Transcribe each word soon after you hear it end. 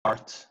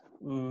start.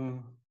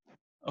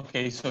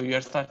 Okay, so you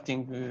are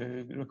starting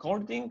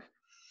recording,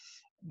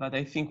 but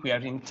I think we are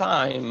in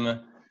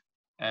time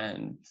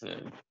and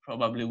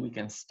probably we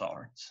can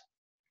start.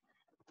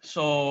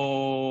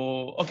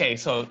 So, okay,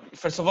 so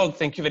first of all,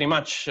 thank you very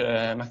much,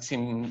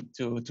 Maksym,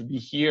 to be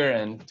here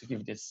and to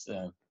give this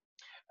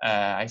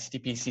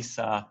ICTP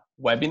SISSA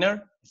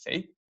webinar,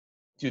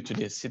 due to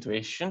this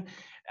situation.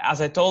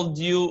 As I told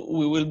you,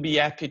 we will be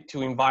happy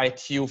to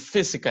invite you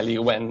physically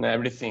when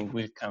everything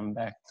will come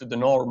back to the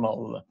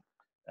normal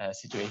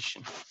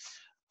situation.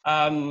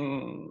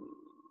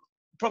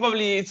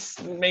 Probably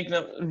it's makes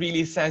no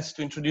really sense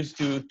to introduce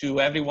to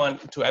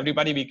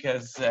everybody,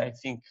 because I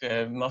think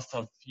most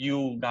of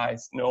you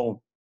guys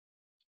know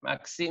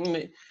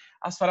Maksym.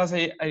 As far as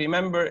I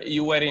remember,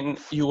 you were in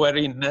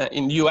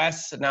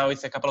US. Now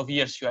it's a couple of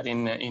years you are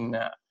in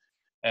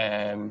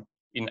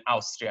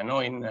Austria,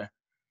 no? In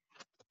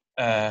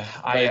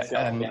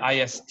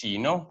IST,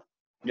 no?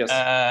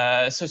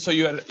 Yes. So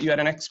you are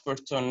an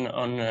expert on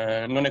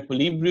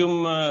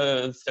non-equilibrium,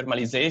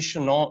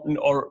 thermalization,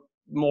 or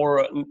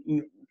more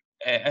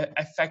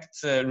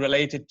effects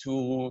related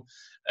to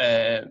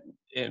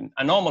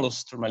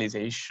anomalous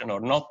thermalization or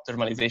not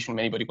thermalization,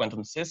 many-body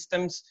quantum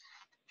systems,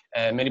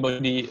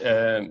 many-body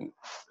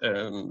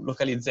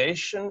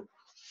localization.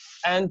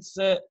 And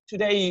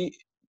today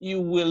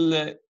you will,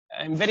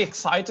 I'm very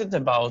excited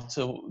about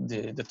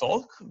the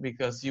talk,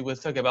 because you will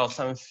talk about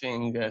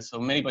something, so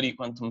many-body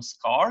quantum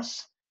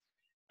scars.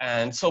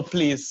 And so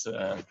please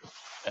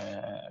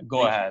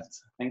go ahead.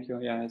 Thank you.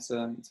 Yeah, it's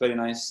very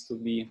nice to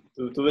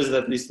visit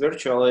at least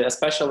virtually,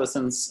 especially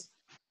since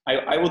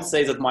I would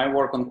say that my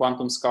work on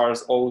quantum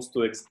scars owes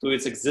to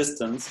its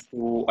existence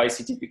through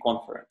ICTP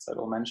conference. I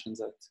will mention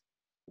that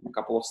in a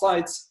couple of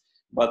slides.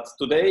 But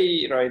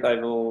today, right, I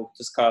will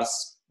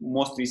discuss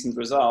most recent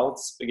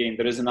results. Again,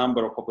 there is a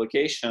number of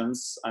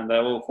publications, and I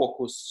will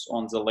focus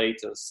on the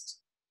latest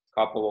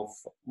couple of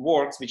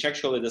works which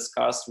actually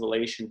discuss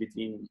relation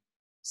between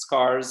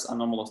scars,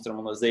 anomalous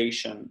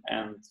thermalization,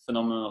 and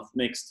phenomenon of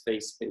mixed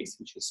phase space,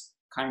 which is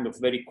kind of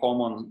very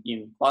common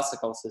in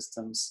classical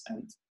systems.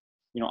 And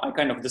I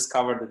kind of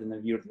discovered it in a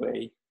weird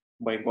way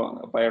by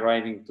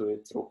arriving to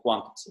it through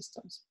quantum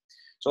systems.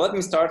 So let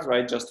me start,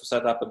 right, just to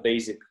set up a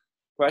basic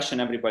question.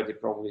 Everybody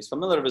probably is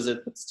familiar with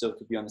it, but still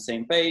to be on the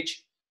same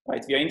page.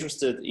 Right, we are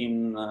interested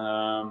in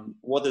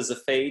what is the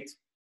fate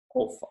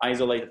of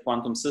isolated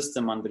quantum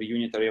system under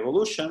unitary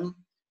evolution,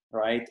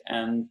 right?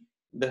 And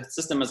the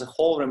system as a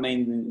whole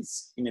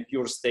remains in a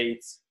pure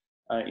state,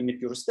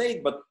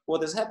 but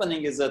what is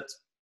happening is that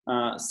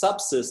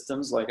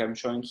subsystems, like I'm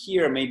showing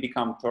here, may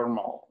become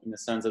thermal in the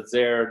sense that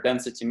their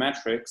density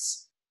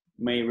metrics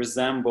may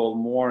resemble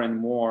more and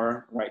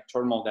more, right,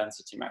 thermal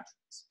density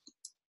metrics.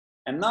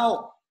 And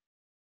now,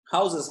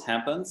 how this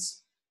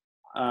happens?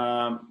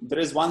 There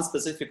is one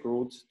specific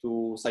route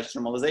to such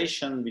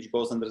thermalization, which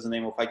goes under the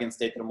name of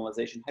eigenstate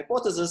thermalization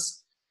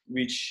hypothesis,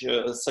 which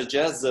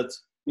suggests that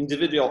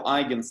individual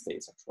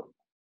eigenstates are thermal.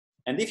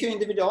 And if your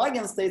individual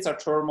eigenstates are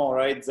thermal,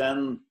 right,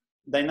 then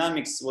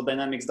what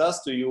dynamics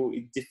does to you,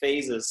 it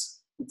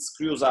dephases, it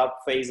screws up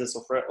phases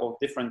of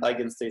different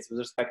eigenstates with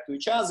respect to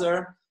each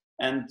other,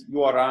 and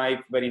you arrive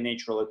very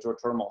naturally to a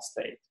thermal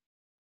state.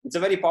 It's a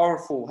very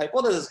powerful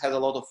hypothesis, has a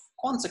lot of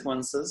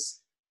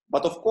consequences.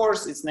 But of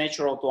course, it's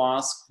natural to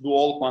ask, do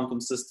all quantum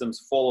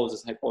systems follow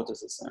this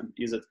hypothesis, and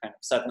is it kind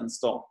of set in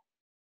stone?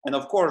 And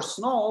of course,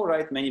 no,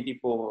 right? Many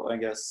people, I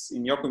guess,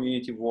 in your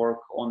community work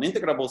on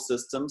integrable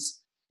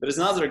systems. There is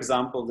another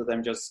example that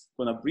I'm just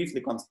going to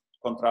briefly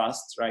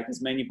contrast, right?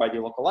 Is many-body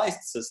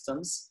localized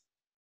systems.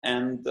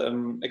 And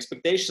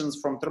expectations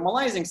from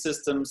thermalizing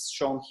systems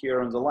shown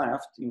here on the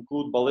left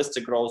include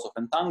ballistic growth of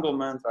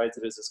entanglement, right?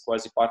 There is this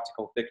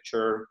quasi-particle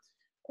picture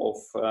of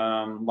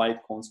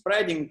light cone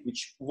spreading,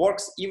 which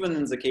works even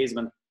in the case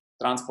when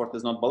transport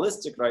is not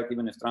ballistic, right?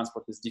 Even if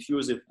transport is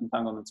diffusive,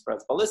 entanglement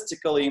spreads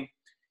ballistically.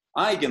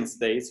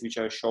 Eigenstates, which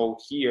I show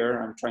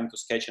here, I'm trying to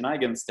sketch an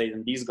eigenstate,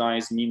 and these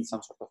guys mean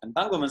some sort of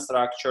entanglement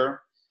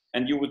structure.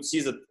 And you would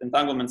see that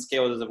entanglement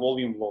scale is a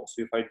volume law.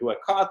 So if I do a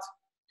cut,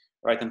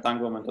 right,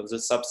 entanglement of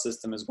this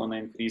subsystem is going to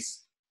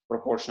increase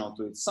proportional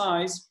to its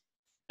size.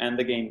 And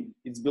again,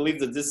 it's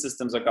believed that these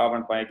systems are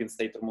governed by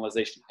eigenstate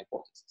thermalization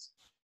hypothesis.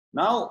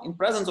 Now, in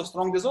presence of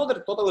strong disorder,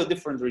 a totally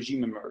different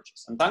regime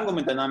emerges.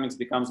 Entanglement dynamics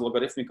becomes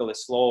logarithmically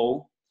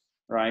slow,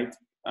 right?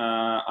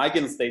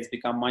 Eigenstates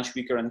become much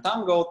weaker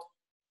entangled.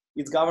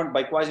 It's governed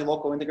by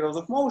quasi-local integrals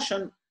of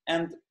motion.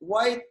 And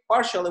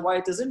partially why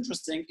it is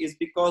interesting is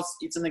because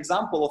it's an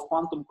example of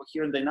quantum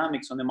coherent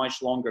dynamics on a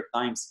much longer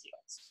time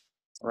scales,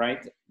 right?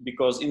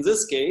 Because in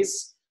this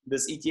case,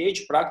 this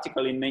ETH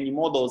practically in many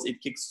models, it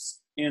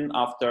kicks in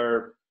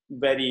after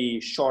very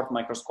short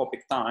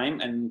microscopic time,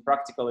 and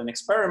practically in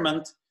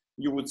experiment,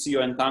 you would see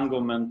your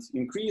entanglement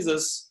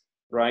increases,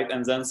 right?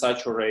 And then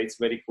saturates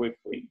very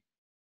quickly,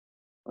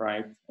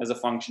 right? As a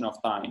function of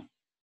time.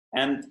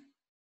 And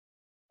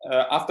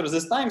after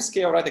this time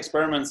scale, right,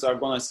 experiments are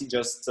going to see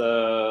just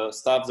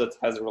stuff that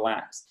has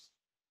relaxed.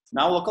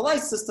 Now,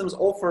 localized systems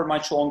offer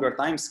much longer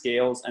time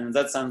scales, and in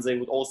that sense, they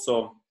would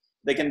also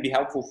they can be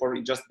helpful for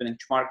just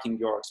benchmarking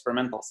your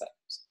experimental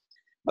setups.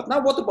 But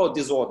now what about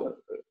disorder,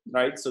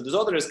 right? So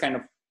disorder is kind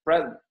of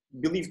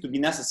believed to be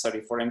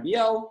necessary for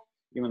MBL,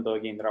 even though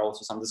again, there are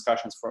also some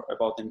discussions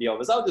about MBL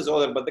without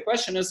disorder, but the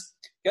question is,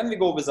 can we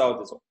go without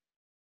disorder?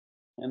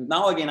 And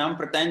now again, I'm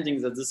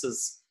pretending that this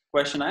is a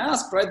question I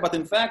asked, right? But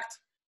in fact,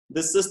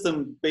 this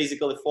system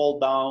basically fall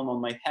down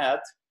on my head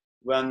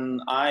when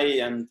I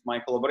and my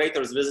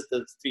collaborators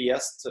visited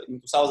Trieste in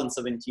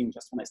 2017,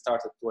 just when I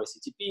started to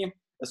ICTP.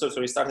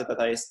 Sorry, started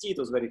at IST. It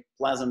was a very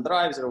pleasant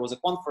drive. There was a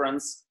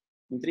conference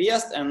in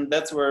Trieste, and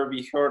that's where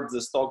we heard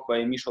this talk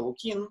by Misha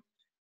Lukin,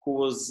 who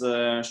was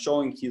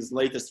showing his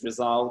latest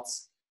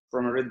results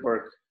from a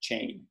Rydberg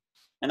chain.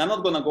 And I'm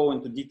not going to go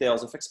into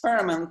details of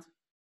experiment.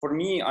 For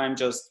me, I'm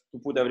just, to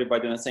put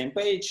everybody on the same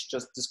page,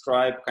 just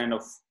describe kind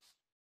of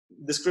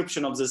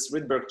description of this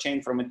Rydberg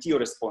chain from a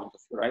theorist point of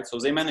view, right? So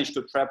they managed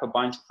to trap a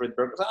bunch of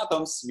Rydberg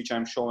atoms, which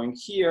I'm showing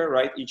here,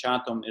 right? Each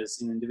atom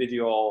is an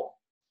individual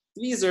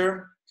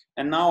tweezer.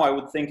 And now I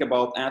would think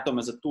about atom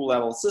as a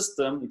two-level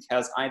system. It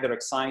has either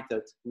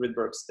excited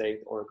Rydberg state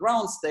or a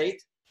ground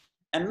state.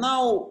 And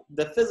now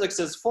the physics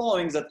is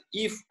following that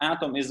if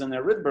atom is in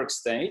a Rydberg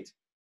state,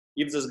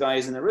 if this guy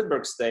is in a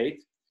Rydberg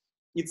state,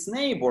 its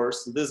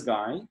neighbors, this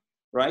guy,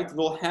 right,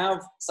 will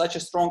have such a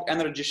strong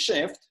energy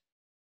shift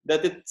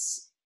that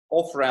it's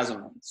off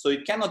resonance. So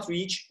it cannot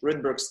reach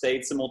Rydberg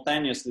state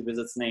simultaneously with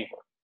its neighbor.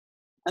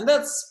 And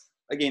that's,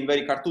 again,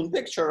 very cartoon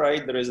picture,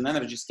 right? There is an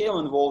energy scale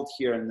involved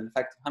here and in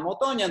fact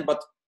Hamiltonian,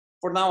 but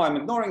for now I'm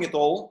ignoring it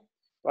all,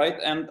 right?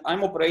 And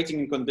I'm operating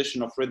in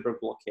condition of Rydberg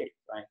blockade,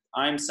 right?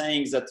 I'm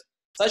saying that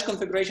such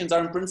configurations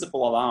are in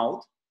principle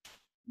allowed,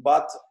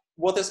 but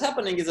what is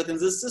happening is that in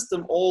this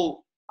system,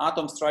 all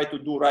atoms try to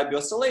do Rabi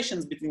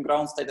oscillations between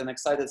ground state and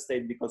excited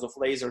state because of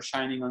laser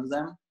shining on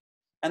them.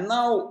 And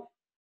now,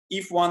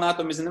 if one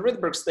atom is in a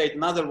Rydberg state,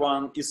 another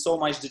one is so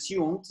much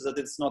detuned that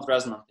it's not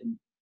resonant anymore.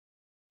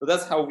 So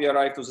that's how we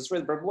arrived to this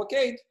Rydberg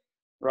blockade,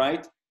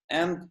 right?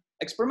 And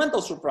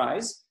experimental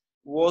surprise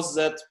was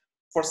that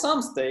for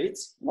some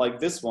states, like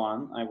this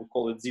one, I would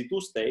call it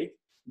Z2 state,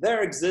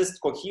 there exist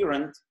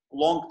coherent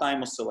long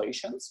time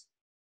oscillations.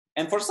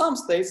 And for some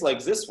states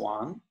like this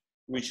one,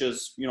 which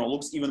is,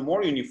 looks even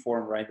more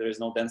uniform, right? There is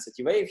no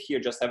density wave here,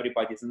 just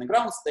everybody's in the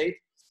ground state,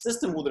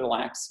 system would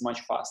relax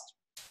much faster.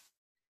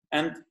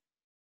 And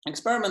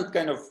experiment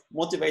kind of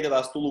motivated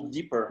us to look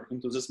deeper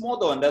into this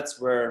model. And that's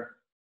where,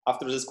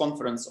 after this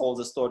conference, all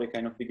the story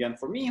kind of began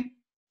for me.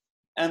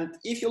 And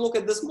if you look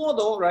at this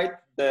model, right,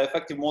 the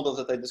effective model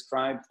that I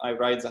described, I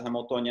write the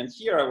Hamiltonian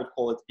here, I would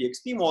call it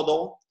PXP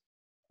model,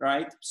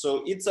 right?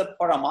 So it's a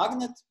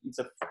paramagnet, it's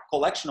a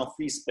collection of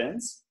free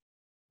spins,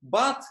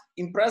 but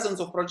in presence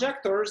of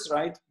projectors,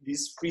 right,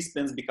 these free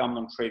spins become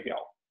non-trivial.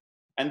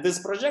 And this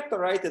projector,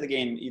 right,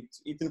 again,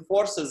 it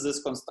enforces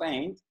this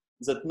constraint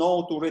that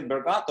no two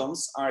Rydberg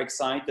atoms are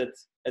excited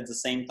at the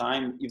same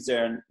time if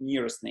they're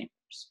nearest neighbors.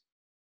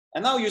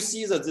 And now you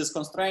see that this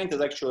constraint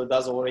is actually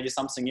does already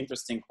something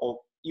interesting,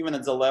 even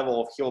at the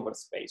level of Hilbert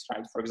space,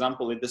 right? For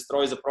example, it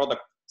destroys the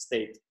product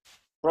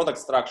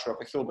structure of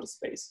a Hilbert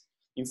space.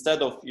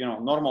 Instead of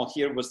normal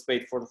Hilbert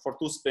space for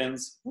two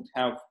spins would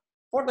have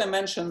 4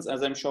 dimensions,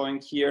 as I'm showing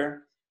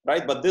here,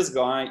 right? But this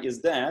guy is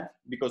dead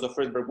because of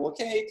Rydberg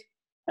blockade.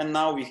 And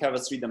now we have a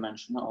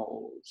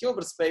 3-dimensional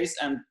Hilbert space,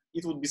 and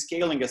it would be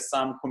scaling as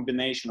some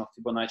combination of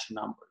Fibonacci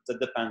numbers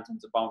that depend on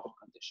the boundary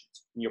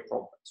conditions in your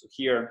problem. So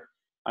here,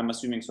 I'm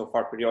assuming so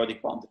far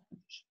periodic boundary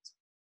conditions.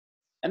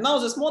 And now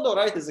this model,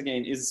 right,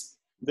 is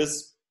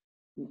this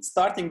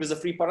starting with a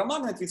free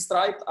paramagnet, we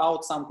striped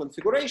out some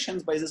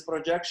configurations by this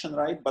projection,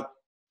 right? But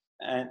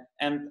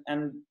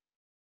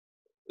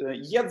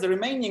yet the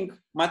remaining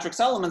matrix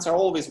elements are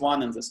always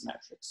 1 in this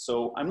matrix.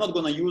 So I'm not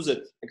going to use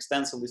it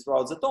extensively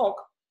throughout the talk,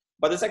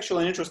 but it's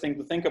actually interesting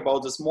to think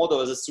about this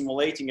model as a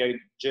simulating a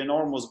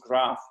ginormous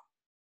graph,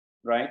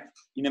 right?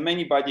 In a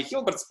many-body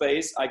Hilbert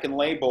space, I can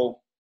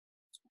label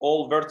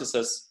all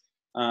vertices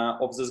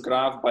of this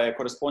graph by a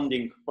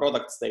corresponding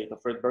product state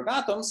of Rydberg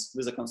atoms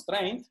with a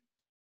constraint,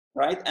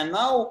 right? And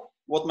now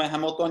what my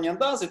Hamiltonian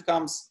does, it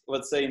comes,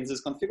 let's say, in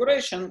this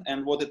configuration,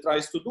 and what it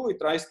tries to do, it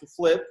tries to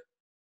flip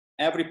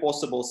every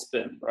possible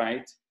spin,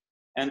 right?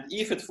 And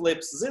if it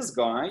flips this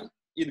guy,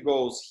 it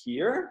goes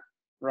here,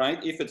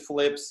 right? If it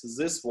flips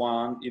this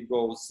one, it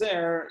goes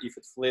there. If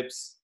it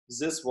flips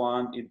this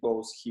one, it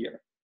goes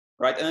here,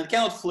 right? And it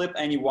cannot flip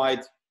any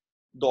white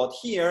dot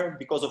here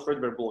because of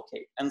Rydberg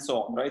blockade and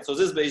so on, right? So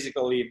this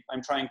basically,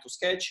 I'm trying to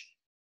sketch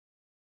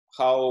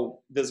how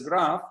this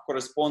graph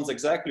corresponds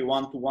exactly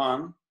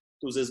 1-to-1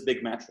 to this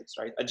big matrix,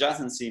 right?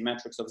 Adjacency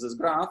matrix of this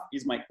graph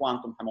is my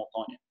quantum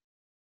Hamiltonian.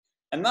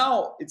 And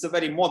now it's a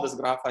very modest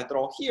graph I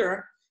draw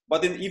here,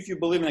 but if you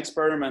believe in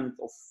experiment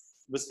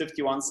with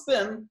 51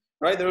 spin,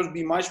 right, there would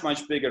be much,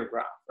 much bigger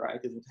graph, right?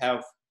 It would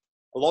have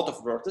a lot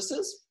of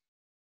vertices.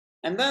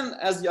 And then,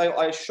 as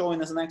I show in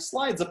the next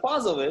slide, the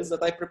puzzle is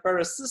that I prepare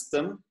a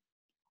system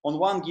on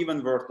one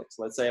given vertex.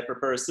 Let's say I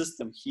prepare a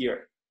system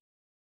here,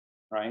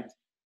 right?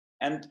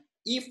 And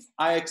if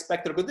I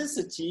expect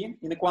ergodicity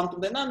in the quantum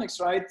dynamics,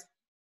 right,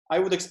 I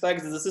would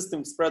expect that the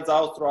system spreads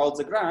out throughout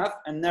the graph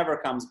and never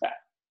comes back.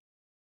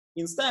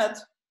 Instead,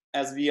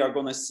 as we are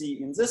going to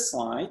see in this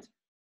slide,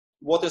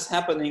 what is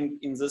happening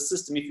in the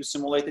system if you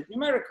simulate it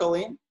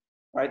numerically,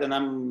 right? And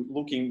I'm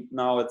looking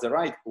now at the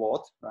right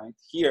plot, right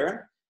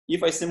here.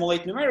 If I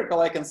simulate numerical,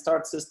 I can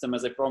start system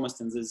as I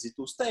promised in the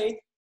Z2 state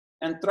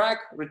and track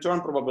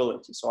return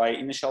probability. So I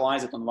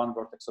initialize it on one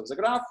vertex of the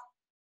graph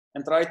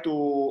and try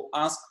to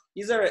ask,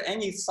 is there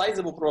any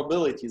sizable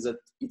probability that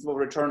it will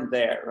return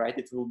there, right?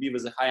 It will be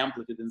with a high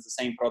amplitude in the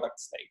same product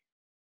state.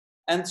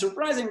 And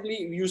surprisingly,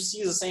 you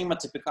see the same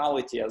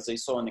atypicality as I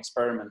saw in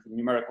experiment in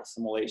numerical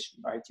simulation,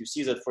 right? You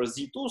see that for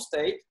Z2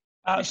 state.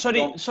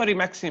 Sorry,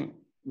 Maksym.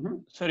 Mm-hmm.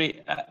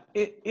 Sorry,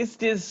 is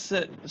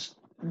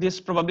this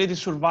probability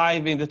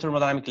surviving the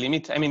thermodynamic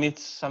limit? I mean,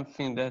 it's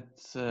something that...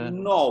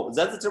 No,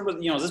 that's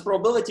this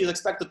probability is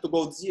expected to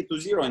go to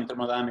zero in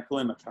thermodynamic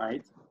limit,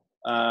 right?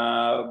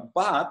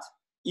 But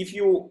if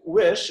you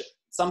wish,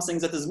 something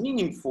that is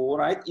meaningful,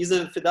 right, is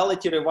a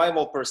fidelity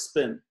revival per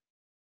spin,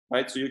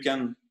 right? So you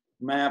can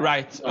map,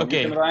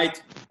 okay. You can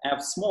write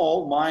f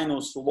small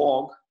minus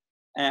log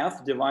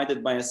f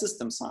divided by a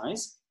system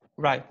size.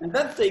 Right. And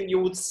that thing you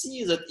would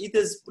see that it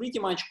is pretty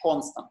much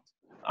constant.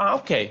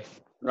 Okay.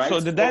 Right.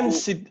 So the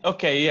density,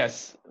 okay,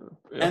 yes.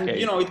 Okay. And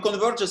it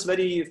converges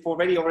for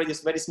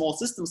very small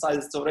system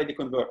size, it's already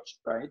converged,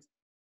 right?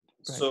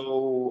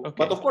 So, okay.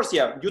 But of course,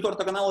 yeah, due to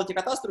orthogonality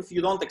catastrophe,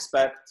 you don't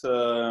expect,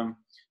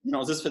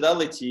 this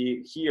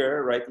fidelity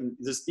here, right?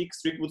 This peak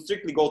would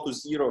strictly go to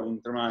zero in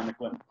thermodynamic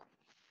limit,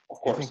 of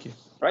course. Thank you.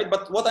 Right,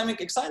 but what I'm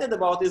excited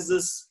about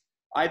is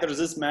either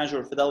this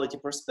measure fidelity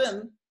per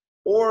spin,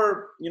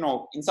 or in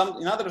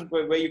other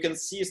way you can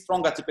see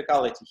strong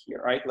atypicality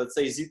here, right? Let's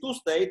say Z2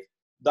 state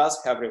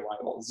does have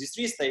revivals,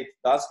 Z3 state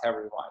does have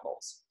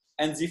revivals,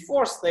 and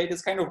Z4 state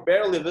is kind of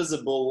barely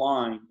visible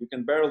line. You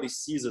can barely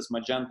see this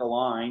magenta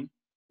line.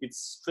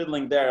 It's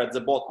fiddling there at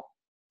the bottom.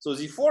 So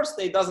Z4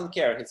 state doesn't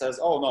care. It says,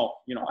 oh no,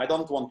 I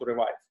don't want to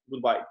revive.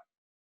 Goodbye,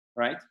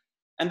 right?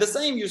 And the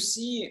same you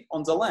see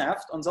on the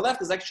left. On the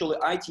left is actually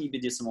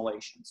ITBD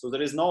simulation. So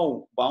there is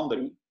no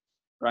boundary,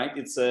 right?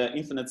 It's an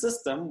infinite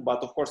system,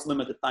 but of course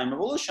limited time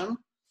evolution.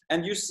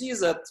 And you see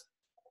that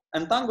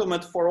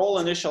entanglement for all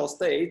initial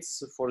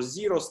states, for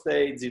 0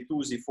 state, Z2,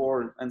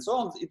 Z4, and so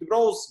on, it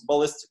grows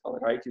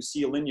ballistically, right? You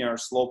see a linear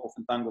slope of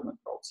entanglement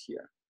growth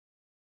here.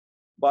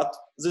 But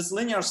this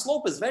linear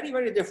slope is very,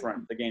 very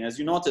different. Again, as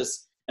you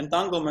notice,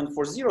 entanglement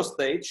for 0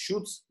 state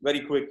shoots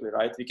very quickly,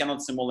 right? We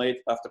cannot simulate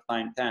after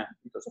time 10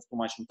 because of too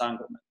much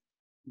entanglement.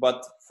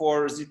 But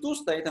for Z2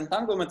 state,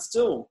 entanglement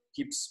still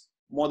keeps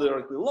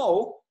moderately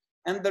low.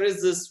 And there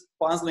is this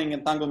puzzling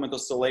entanglement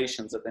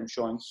oscillations that I'm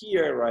showing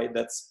here, right?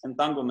 That's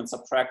entanglement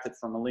subtracted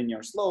from a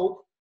linear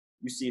slope.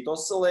 You see it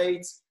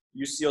oscillates.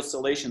 You see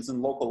oscillations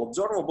in local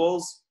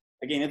observables.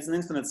 Again, it's an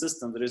infinite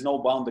system. There is no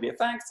boundary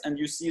effects. And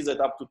you see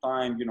that up to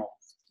time,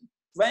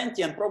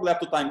 20 and probably up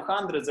to time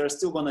 100, there are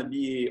still going to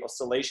be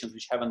oscillations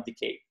which haven't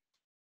decayed,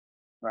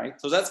 right?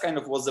 So that's kind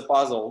of was the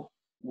puzzle.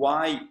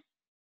 Why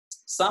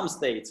some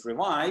states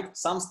revive,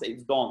 some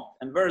states don't.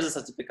 And where this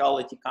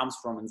atypicality comes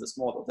from in this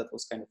model, that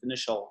was kind of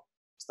initial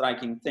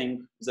striking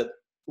thing that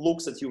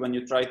looks at you when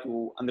you try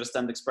to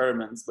understand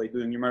experiments by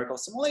doing numerical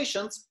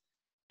simulations.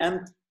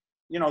 And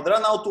there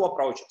are now two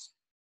approaches.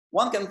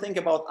 One can think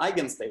about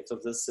eigenstates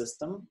of this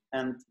system,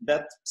 and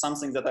that's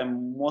something that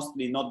I'm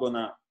mostly not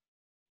gonna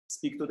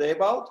speak today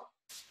about,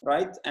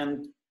 right?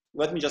 And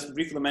let me just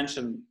briefly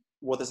mention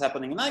what is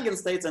happening in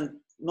eigenstates. And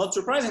not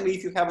surprisingly,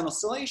 if you have an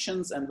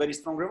oscillations and very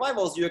strong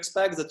revivals, you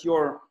expect that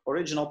your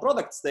original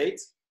product state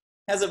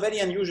has a very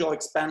unusual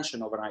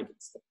expansion over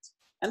eigenstates.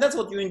 And that's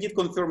what you indeed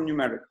confirm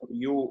numerically.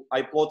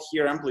 I plot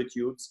here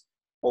amplitudes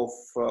of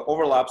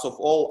overlaps of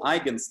all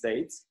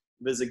eigenstates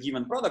with a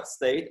given product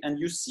state. And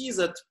you see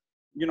that,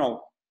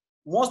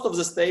 most of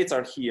the states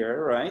are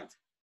here, right?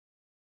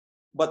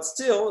 But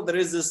still there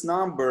is this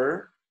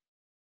number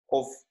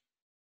of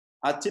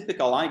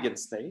atypical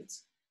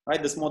eigenstates,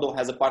 right? This model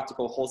has a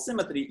particle Hall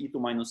symmetry. E2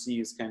 minus E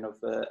is kind of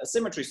a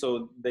symmetry.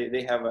 So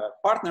they have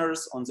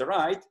partners on the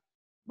right,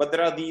 but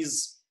there are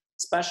these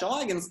special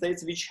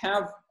eigenstates which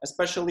have,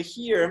 especially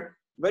here,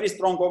 very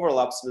strong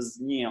overlaps with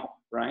Niel,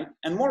 right?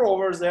 And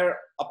moreover, they're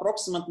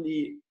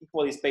approximately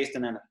equally spaced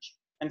in energy.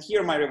 And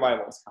here my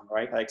revivals come,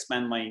 right? I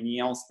expand my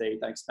Niel state,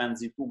 I expand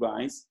Z2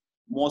 guys,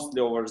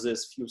 mostly over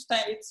these few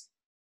states,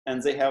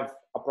 and they have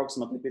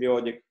approximately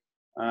periodic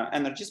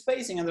energy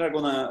spacing, and they're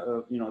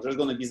gonna, there's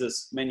gonna be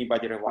this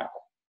many-body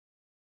revival.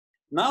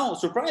 Now,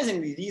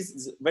 surprisingly,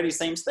 these very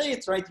same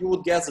states, right? You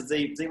would guess that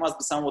they must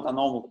be somewhat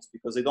anomalous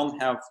because they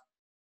don't have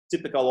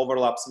typical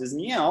overlaps with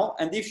Niel.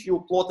 And if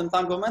you plot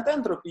entanglement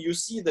entropy, you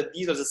see that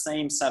these are the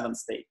same 7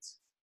 states.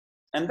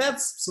 And that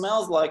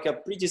smells like a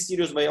pretty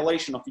serious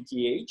violation of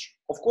ETH.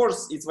 Of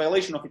course, it's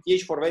violation of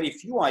ETH for very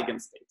few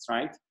eigenstates,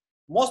 right?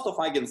 Most of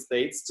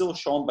eigenstates, still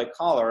shown by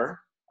color,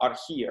 are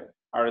here,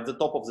 are at the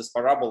top of this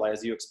parabola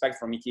as you expect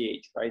from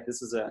ETH, right?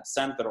 This is a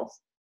center of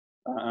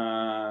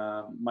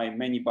my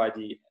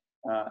many-body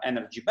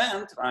energy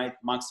band, right?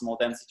 Maximal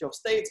density of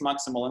states,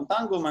 maximal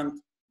entanglement.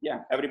 Yeah,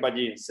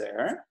 everybody is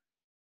there.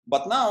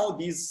 But now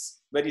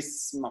these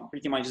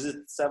pretty much these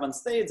 7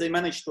 states, they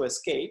manage to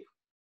escape,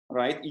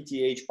 right,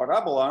 ETH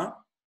parabola,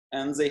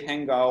 and they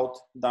hang out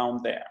down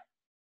there,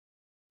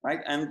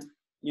 right? And,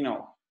 you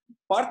know,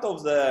 part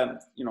of the,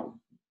 you know,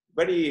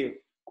 very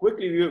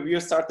quickly we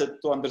started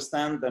to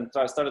understand and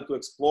started to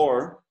explore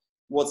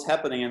what's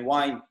happening and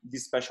why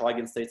these special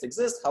eigenstates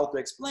exist, how to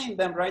explain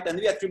them, right? And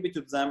we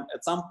attributed them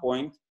at some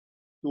point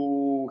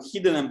to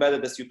hidden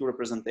embedded SU2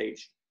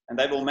 representation.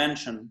 And I will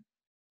mention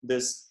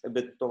this a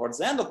bit towards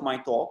the end of my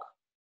talk,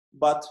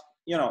 but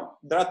you know,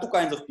 there are 2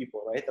 kinds of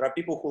people, right? There are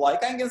people who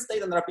like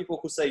eigenstate, and there are people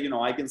who say, you know,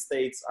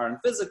 eigenstates aren't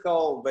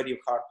physical, very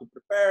hard to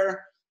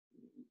prepare,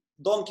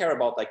 don't care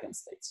about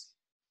eigenstates.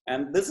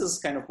 And this is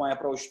kind of my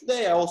approach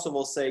today. I also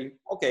will say,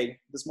 okay,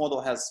 this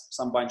model has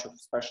some bunch of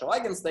special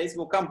eigenstates.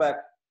 We'll come back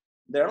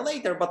there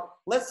later, but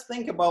let's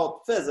think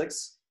about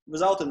physics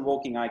without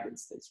invoking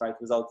eigenstates, right?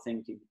 Without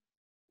thinking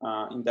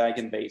in the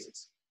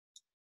eigenbasis.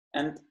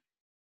 And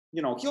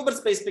you know, Hilbert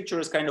space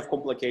picture is kind of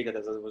complicated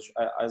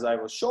as I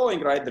was showing,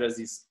 right? There's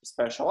these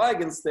special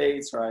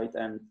eigenstates, right?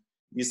 And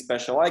these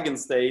special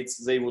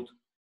eigenstates, they would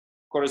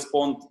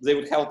correspond, they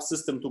would help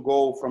system to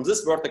go from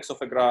this vertex of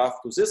a graph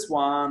to this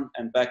one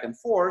and back and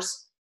forth.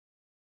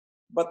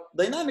 But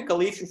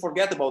dynamically, if you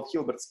forget about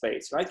Hilbert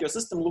space, right? Your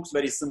system looks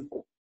very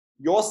simple.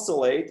 You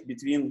oscillate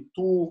between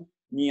 2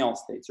 Niel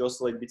states. You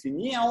oscillate between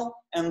Niel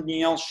and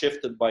Niel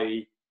shifted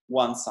by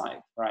one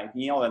side, right?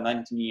 Niel and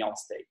anti-Niel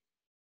state.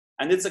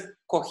 And it's a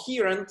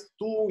coherent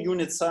 2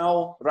 unit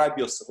cell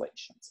Rabi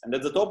oscillations. And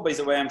at the top, by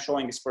the way, I'm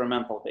showing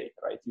experimental data,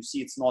 right? You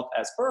see it's not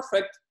as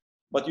perfect,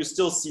 but you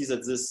still see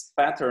that this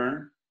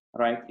pattern,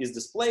 right, is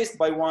displaced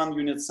by 1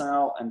 unit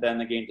cell and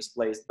then again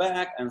displaced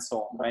back and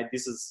so on, right?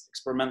 This is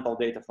experimental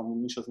data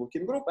from Misha's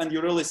working group, and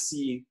you really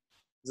see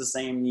the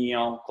same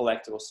Niel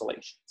collective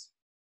oscillations.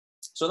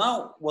 So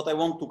now what I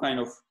want to kind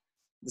of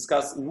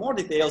discuss in more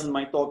details in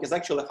my talk is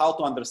actually how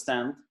to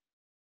understand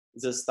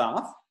this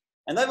stuff.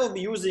 And I will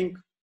be using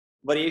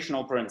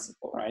variational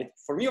principle, right?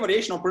 For me,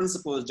 variational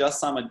principle is just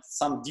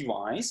some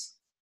device,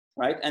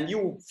 right? And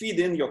you feed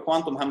in your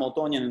quantum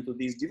Hamiltonian into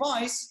this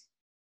device,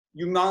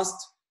 you must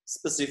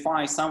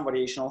specify some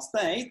variational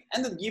state,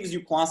 and it gives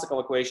you classical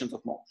equations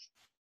of motion.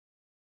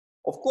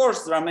 Of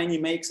course, there are many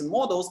makes and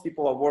models.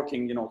 People are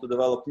working, you know, to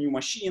develop new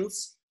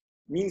machines,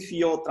 mean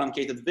field,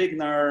 truncated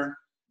Wigner,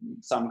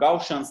 some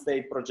Gaussian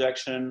state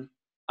projection.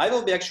 I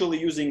will be actually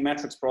using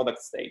matrix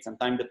product states and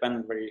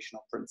time-dependent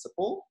variational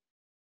principle,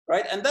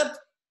 right? And that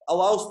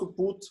allows to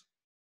put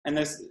an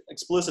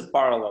explicit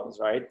parallels,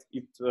 right?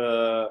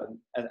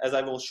 As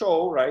I will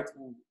show, right,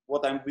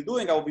 what I'll be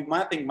doing, I'll be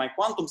mapping my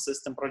quantum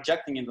system,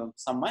 projecting it on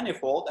some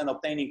manifold and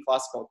obtaining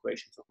classical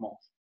equations of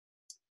motion.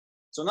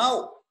 So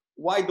now,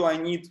 why do I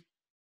need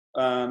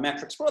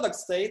matrix product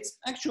states?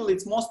 Actually,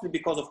 it's mostly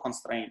because of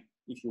constraint,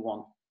 if you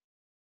want.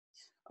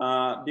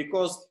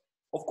 Because,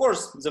 of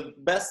course, the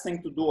best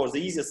thing to do or the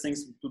easiest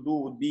things to do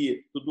would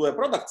be to do a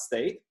product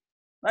state,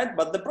 right?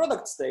 But the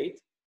product state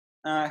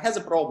has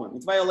a problem.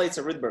 It violates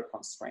a Rydberg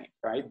constraint,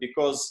 right?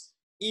 Because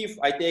if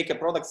I take a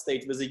product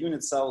state with a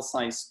unit cell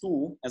size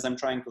 2, as I'm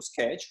trying to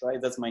sketch,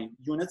 right? That's my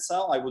unit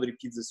cell. I would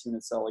repeat this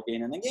unit cell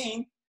again and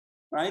again,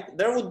 right?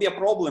 There would be a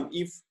problem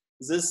if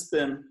this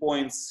spin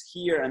points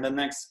here and the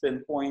next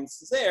spin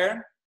points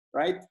there,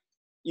 right?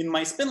 In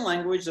my spin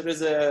language, there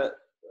is a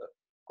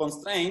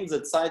constraint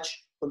that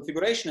such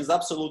configuration is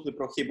absolutely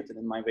prohibited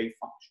in my wave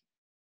function.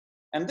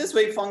 And this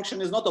wave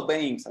function is not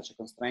obeying such a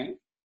constraint.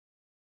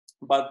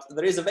 But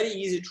there is a very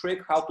easy trick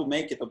how to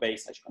make it obey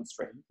such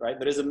constraint, right?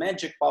 There is a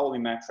magic Pauli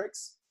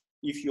matrix,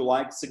 if you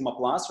like, sigma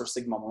plus or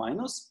sigma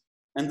minus.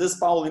 And this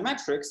Pauli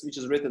matrix, which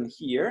is written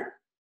here,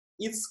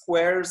 it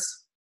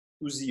squares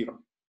to 0,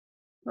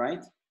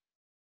 right?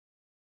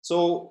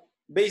 So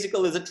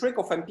basically the trick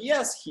of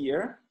MPS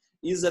here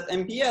is that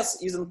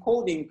MPS is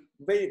encoding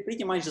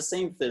pretty much the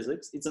same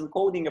physics. It's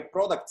encoding a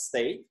product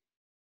state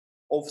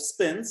of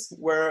spins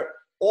where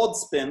odd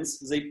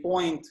spins, they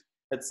point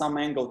at some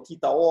angle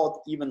theta odd,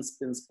 even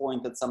spins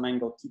point at some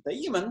angle theta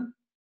even.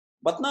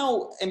 But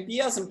now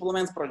MPS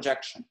implements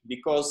projection,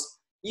 because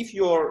if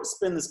your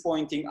spin is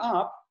pointing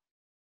up,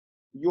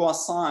 you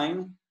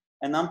assign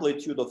an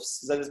amplitude of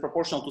that is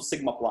proportional to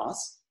sigma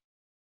plus.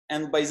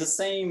 And by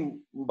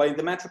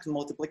the matrix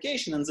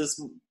multiplication in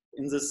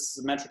this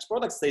matrix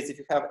product states, if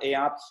you have A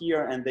up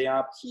here and A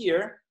up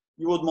here,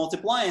 you would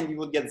multiply and you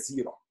would get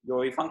 0. Your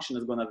wave function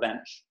is going to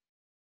vanish.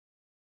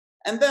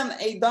 And then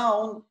A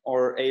down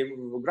or A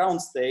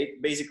ground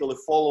state basically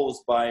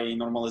follows by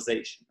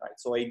normalization, right?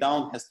 So A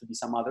down has to be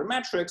some other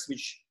matrix,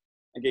 which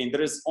again,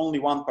 there is only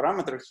one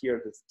parameter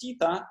here, that's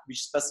theta,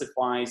 which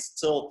specifies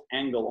tilt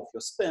angle of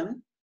your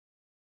spin.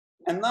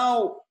 And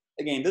now,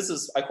 again, this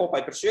is, I hope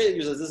I persuaded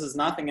you that this is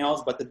nothing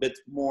else but a bit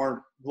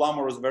more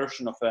glamorous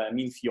version of a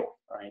mean field,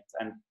 right?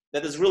 And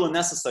that is really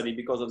necessary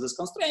because of this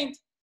constraint.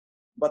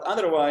 But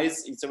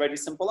otherwise, it's a very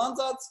simple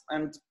ansatz.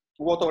 And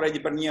what already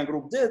Pernia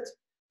group did,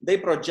 they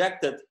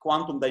projected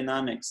quantum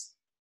dynamics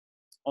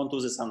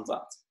onto this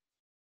ansatz.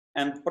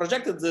 And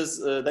projected this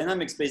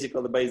dynamics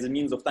basically by the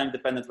means of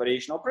time-dependent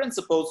variational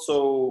principles.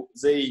 So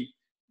they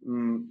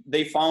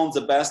they found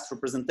the best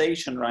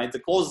representation, right? The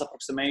closest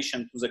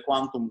approximation to the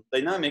quantum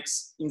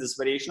dynamics in this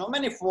variational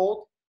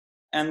manifold.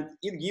 And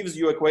it gives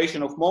you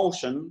equation of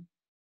motion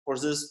for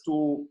these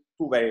two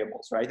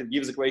variables, right? It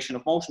gives equation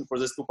of motion for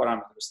these two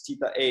parameters,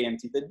 theta A and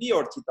theta B,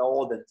 or theta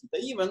odd and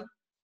theta even,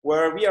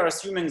 where we are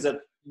assuming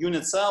that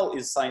unit cell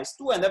is size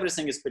 2 and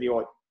everything is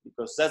periodic,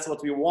 because that's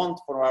what we want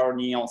for our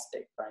Néel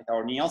state, right?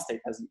 Our Néel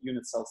state has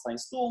unit cell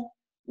size 2.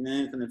 In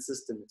an infinite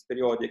system, it's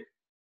periodic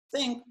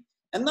thing.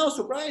 And now,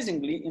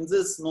 surprisingly, in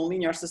this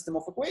nonlinear system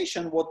of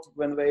equation, what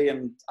Venway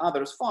and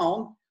others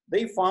found,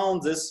 they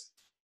found this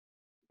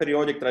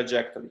periodic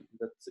trajectory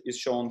that is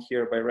shown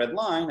here by red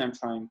line. I'm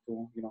trying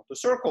to, to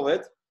circle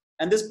it.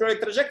 And this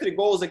periodic trajectory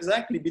goes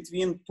exactly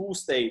between two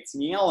states,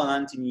 Néel and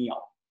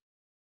anti-Néel.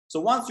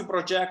 So once you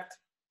project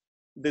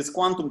this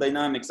quantum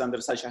dynamics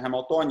under such a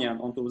Hamiltonian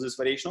onto this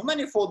variational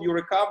manifold, you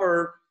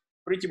recover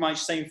pretty much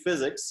same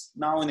physics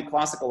now in the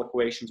classical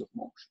equations of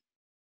motion.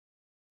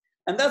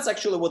 And that's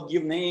actually what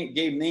gave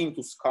name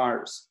to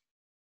scars,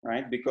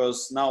 right?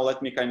 Because now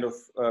let me kind of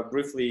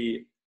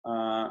briefly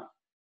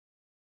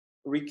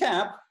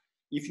recap,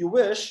 if you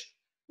wish,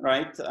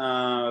 right?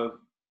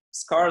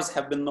 Scars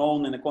have been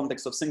known in the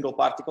context of single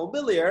particle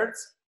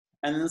billiards.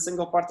 And in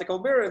single particle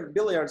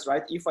billiards,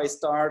 right? If I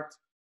start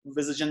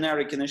with a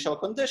generic initial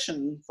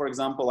condition, for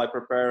example, I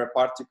prepare a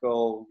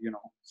particle,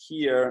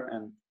 here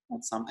and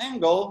at some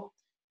angle,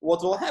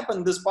 what will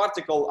happen, this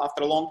particle,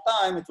 after a long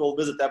time, it will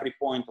visit every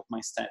point of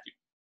my stadium.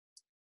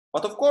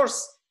 But of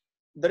course,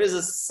 there is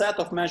a set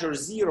of measure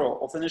 0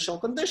 of initial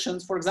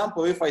conditions. For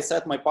example, if I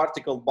set my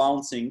particle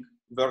bouncing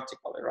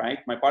vertically, right?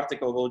 My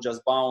particle will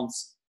just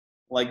bounce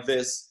like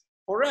this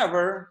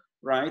forever,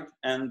 right?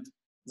 And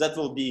that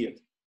will be it.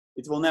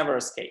 It will never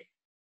escape.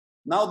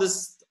 Now,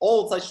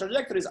 all such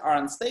trajectories are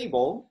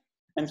unstable.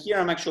 And here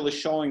I'm actually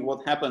showing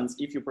what happens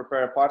if you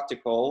prepare a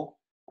particle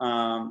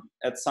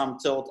at some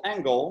tilt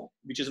angle,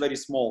 which is very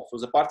small. So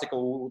the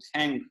particle would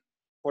hang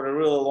for a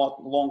really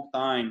long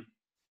time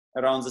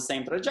around the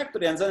same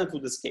trajectory, and then it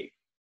would escape.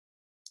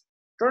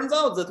 Turns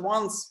out that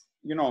once,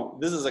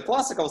 this is a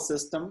classical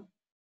system,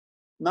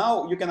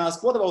 now you can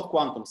ask, what about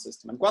quantum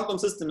system? And quantum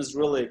system is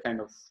really kind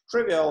of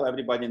trivial.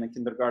 Everybody in a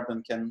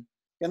kindergarten can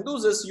do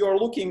this. You're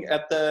looking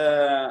at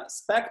the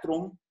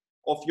spectrum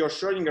of your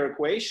Schrödinger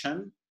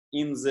equation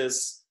in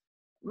this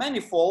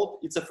manifold.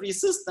 It's a free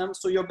system,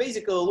 so you're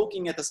basically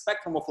looking at a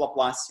spectrum of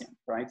Laplacian,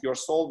 right? You're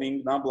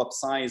solving nabla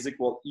psi is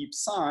equal e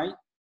psi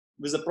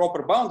with the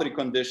proper boundary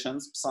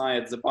conditions. Psi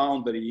at the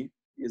boundary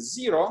is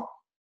 0,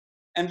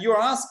 and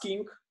you're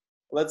asking,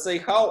 let's say,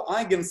 how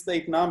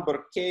eigenstate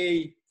number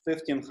k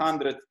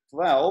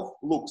 1512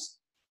 looks.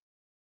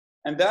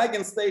 And the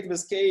eigenstate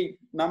with k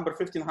number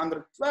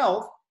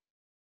 1512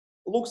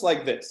 looks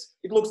like this.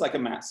 It looks like a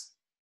mass,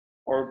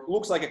 or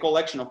looks like a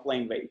collection of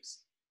plane waves.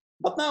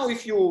 But now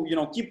if you,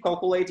 keep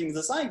calculating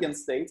this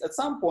eigenstates, at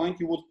some point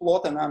you would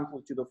plot an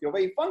amplitude of your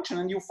wave function,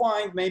 and you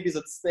find maybe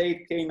that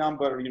state k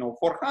number,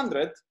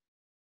 400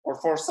 or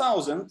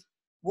 4000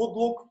 would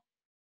look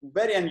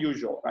very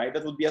unusual, right?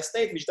 That would be a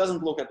state which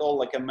doesn't look at all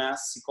like a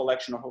mass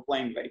collection of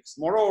plane waves.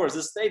 Moreover,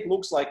 this state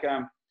looks like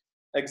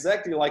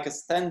exactly like a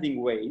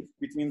standing wave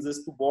between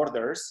these two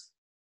borders,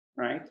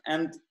 right?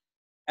 And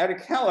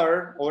Eric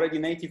Heller already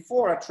in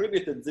 '84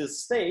 attributed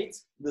this state,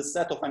 this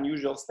set of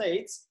unusual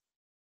states,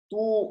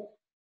 to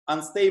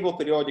unstable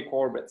periodic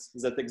orbits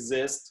that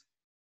exist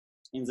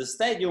in the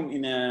stadium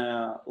in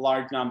a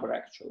large number,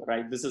 actually,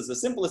 right? This is the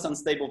simplest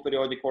unstable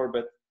periodic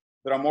orbit.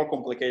 There are more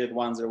complicated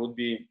ones. There would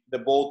be the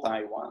bow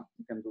tie one.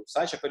 You can do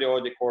such a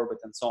periodic orbit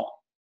and so on.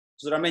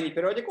 So there are many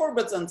periodic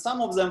orbits, and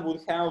some of them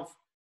would have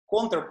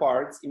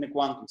counterparts in a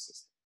quantum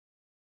system.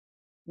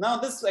 Now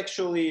this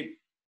actually,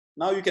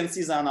 now you can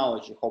see the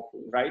analogy,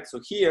 hopefully, right? So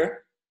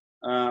here,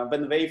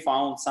 Venway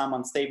found some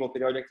unstable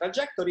periodic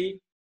trajectory,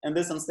 and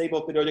this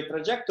unstable periodic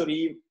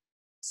trajectory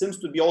seems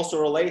to be also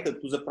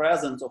related to the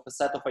presence of a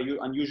set of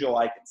unusual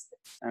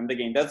eigenstates. And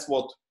again, that's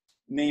what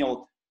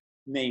Néel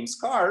names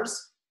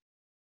scars.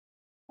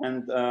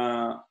 And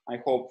I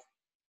hope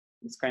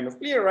it's kind of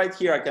clear. Right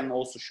here, I can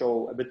also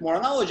show a bit more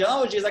analogy.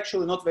 Analogy is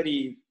actually not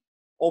very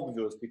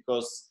obvious,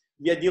 because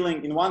we are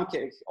dealing in one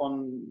case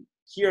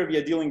here we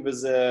are dealing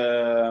with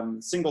a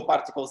single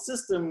particle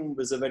system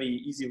with a very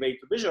easy way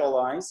to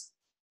visualize.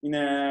 In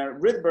a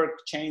Rydberg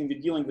chain, we're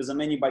dealing with a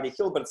many-body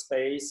Hilbert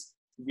space.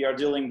 We are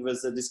dealing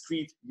with a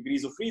discrete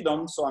degrees of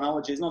freedom, so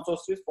analogy is not so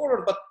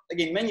straightforward. But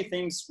again, many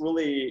things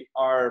really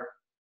are,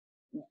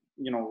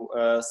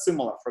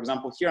 similar. For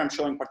example, here I'm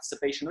showing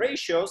participation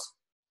ratios,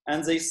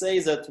 and they say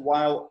that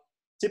while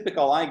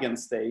typical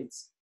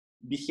eigenstates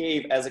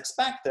behave as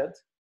expected,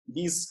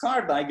 these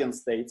scarred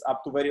eigenstates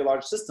up to very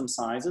large system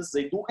sizes,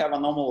 they do have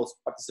anomalous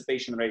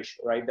participation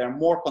ratio, right? They're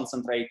more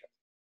concentrated.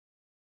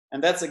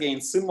 And that's again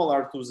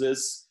similar to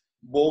this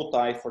bow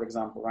tie, for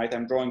example, right?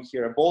 I'm drawing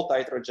here a bow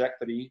tie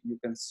trajectory. You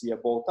can see a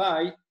bow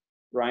tie,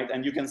 right?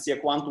 And you can see a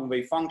quantum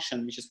wave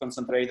function which is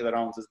concentrated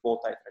around this bow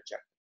tie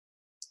trajectory,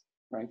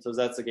 right? So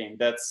that's again,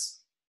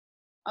 that's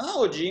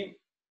analogy.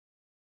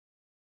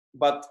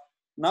 But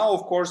now,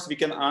 of course, we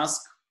can ask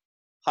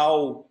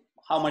how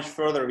how much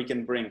further we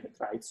can bring it,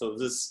 right? So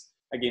this,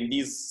 again,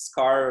 these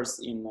scars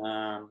in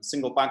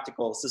single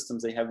particle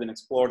systems, they have been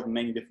explored in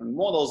many different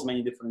models,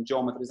 many different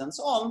geometries and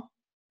so on.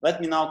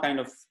 Let me now kind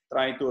of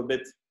try to a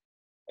bit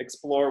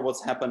explore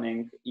what's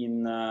happening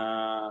in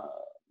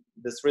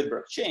this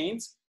Rydberg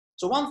chains.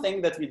 So one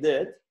thing that we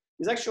did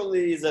is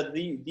actually that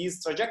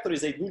these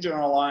trajectories, they do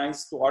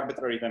generalize to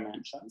arbitrary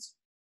dimensions.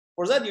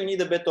 For that, you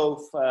need a bit of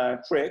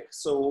trick.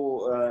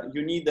 So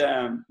you need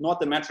not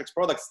the matrix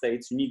product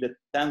states, you need the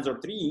tensor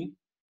tree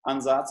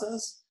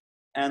ansatzes,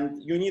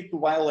 and you need to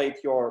violate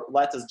your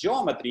lattice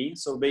geometry.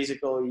 So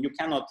basically you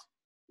cannot,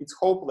 it's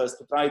hopeless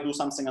to try to do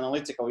something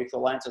analytical if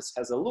your lattice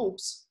has a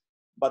loops.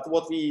 But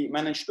what we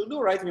managed to do,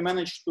 right, we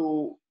managed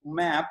to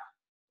map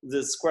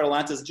the square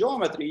lattice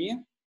geometry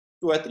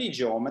to a tree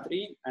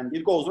geometry, and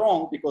it goes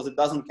wrong because it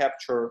doesn't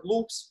capture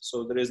loops.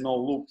 So there is no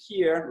loop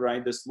here,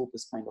 right? This loop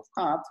is kind of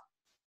cut.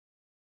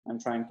 I'm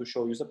trying to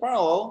show you the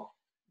parallel,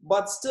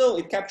 but still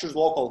it captures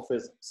local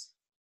physics.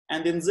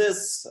 And in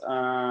this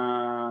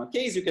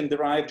case, you can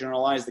derive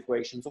generalized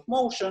equations of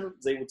motion.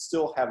 They would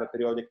still have a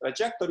periodic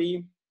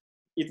trajectory.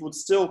 It would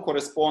still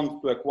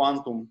correspond to a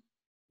quantum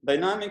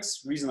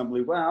dynamics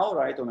reasonably well,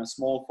 right? On a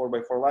small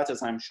 4x4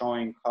 lattice, I'm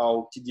showing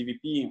how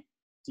TDVP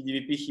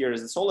here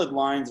is the solid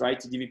lines, right?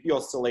 TDVP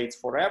oscillates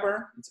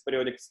forever. It's a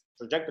periodic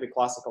trajectory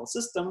classical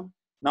system.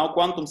 Now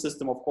quantum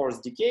system, of course,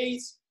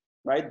 decays,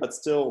 right? But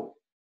still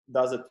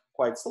does it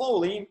quite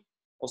slowly.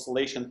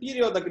 Oscillation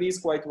period agrees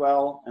quite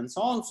well, and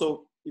so on.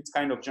 So it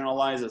kind of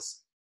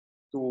generalizes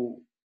to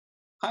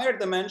higher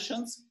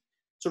dimensions.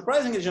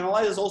 Surprisingly, it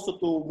generalizes also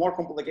to more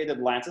complicated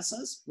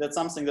lattices. That's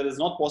something that is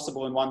not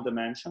possible in one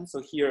dimension. So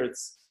here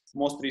it's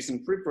most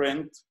recent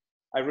preprint.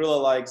 I really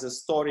like the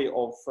story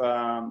of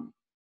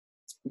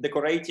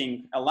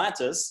decorating a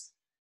lattice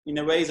in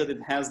a way that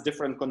it has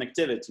different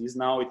connectivities.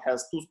 Now it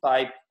has two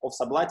types of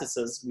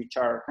sublattices which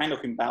are kind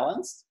of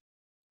imbalanced.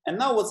 And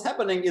now what's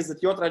happening is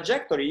that your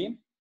trajectory,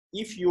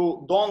 if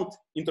you don't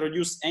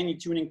introduce any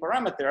tuning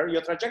parameter,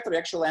 your trajectory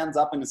actually ends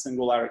up in a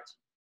singularity.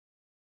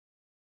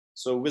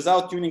 So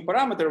without tuning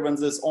parameter, when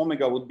this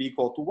omega would be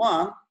equal to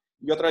 1,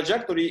 your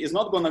trajectory is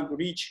not going to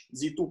reach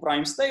Z2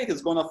 prime state.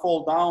 It's going to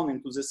fall down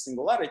into this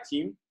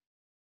singularity.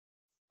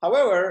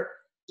 However,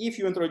 if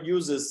you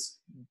introduce this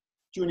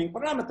tuning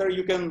parameter,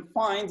 you can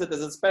find that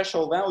as a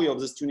special value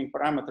of this tuning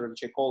parameter,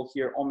 which I call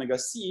here omega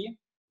c,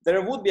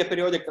 there would be a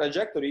periodic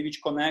trajectory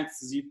which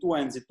connects Z2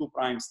 and Z2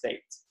 prime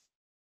states.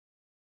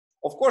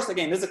 Of course,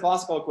 again, these are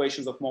classical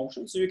equations of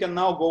motion. So you can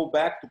now go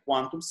back to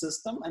quantum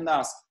system and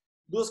ask,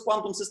 does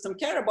quantum system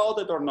care about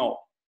it or no?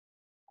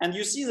 And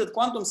you see that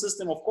quantum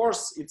system, of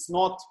course, it's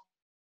not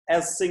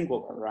as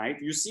singular, right?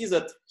 You see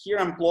that here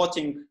I'm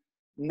plotting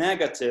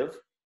negative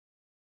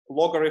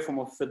logarithm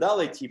of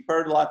fidelity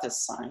per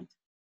lattice side.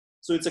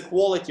 So it's a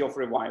quality of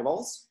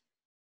revivals.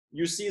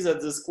 You see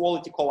that this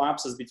quality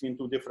collapses between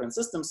two different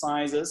system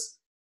sizes.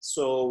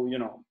 So, you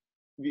know,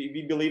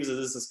 we believe that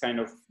this is kind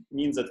of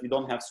means that we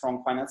don't have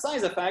strong finite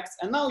size effects.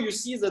 And now you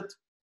see that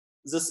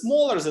the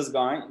smaller this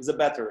guy, the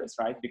better it is,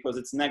 right? Because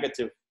it's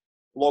negative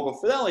log of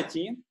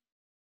fidelity.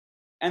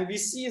 And we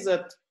see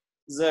that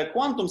the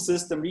quantum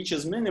system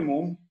reaches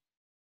minimum,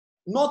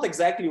 not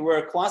exactly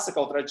where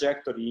classical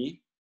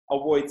trajectory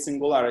avoids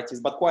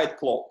singularities, but quite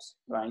close,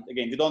 right?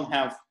 Again, we don't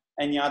have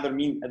any other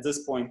mean at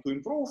this point to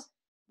improve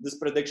this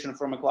prediction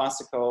from a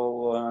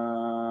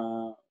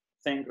classical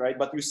thing, right?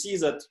 But you see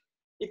that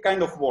it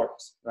kind of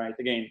works, right?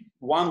 Again,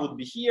 1 would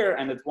be here,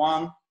 and at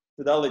 1,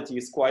 fidelity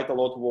is quite a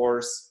lot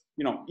worse.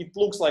 You know, it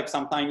looks like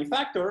some tiny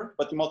factor,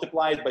 but you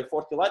multiply it by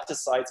 40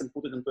 lattice sites and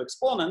put it into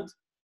exponent,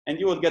 and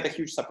you would get a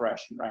huge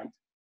suppression, right?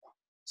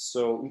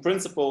 So in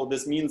principle,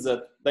 this means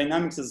that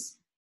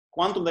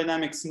quantum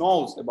dynamics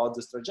knows about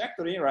this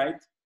trajectory, right?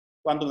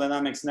 Quantum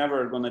dynamics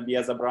never gonna be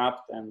as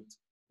abrupt, and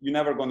you're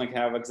never gonna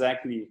have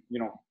exactly, you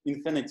know,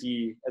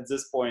 infinity at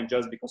this point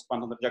just because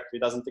quantum trajectory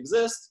doesn't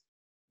exist.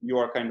 You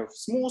are kind of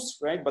smooth,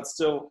 right? But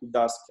still, it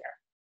does care.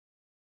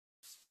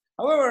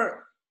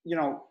 However, you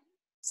know,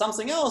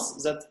 something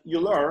else that you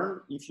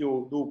learn if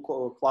you do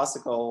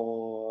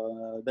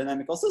classical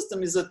dynamical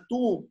system is that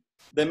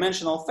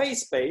two-dimensional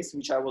phase space,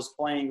 which I was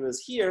playing with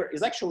here,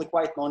 is actually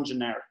quite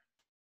non-generic,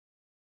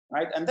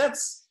 right? And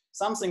that's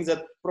something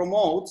that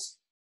promotes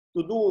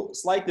to do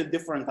slightly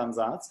different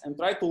ansatz and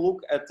try to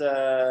look at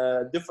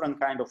different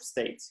kind of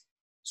states.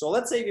 So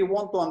let's say we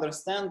want to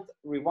understand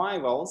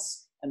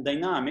revivals and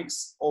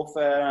dynamics of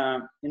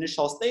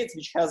initial states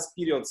which has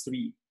period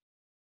 3,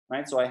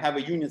 right? So I have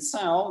a unit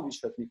cell, which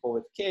let me call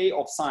it K,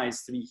 of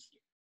size 3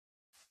 here.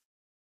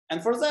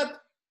 And for that,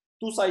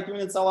 two-side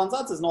unit cell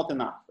ansatz is not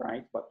enough,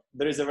 right? But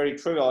there is a very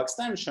trivial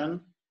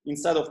extension.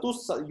 Instead of two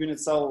unit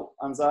cell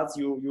ansatz,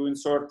 you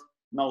insert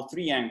now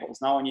 3 angles.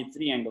 Now I need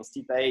 3 angles,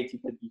 theta A,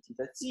 theta B,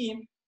 theta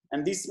C.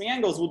 And these 3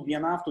 angles would be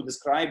enough to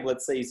describe,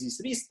 let's say,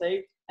 Z3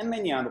 state and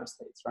many other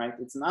states, right?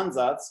 It's an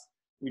ansatz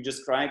which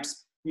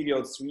describes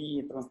period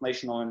 3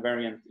 translational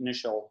invariant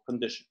initial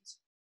conditions.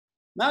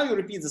 Now you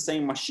repeat the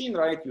same machine,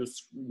 right? You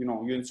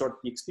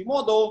insert PXP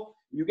model,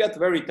 you get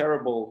very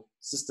terrible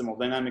system of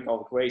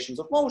dynamical equations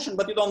of motion,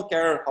 but you don't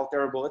care how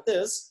terrible it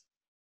is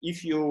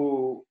if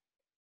you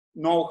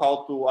know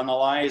how to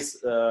analyze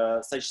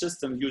such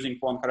systems using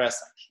Poincare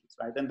sections,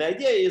 right? And the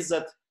idea is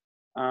that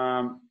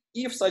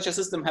if such a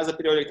system has a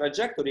periodic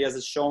trajectory, as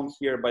is shown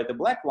here by the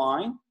black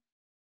line,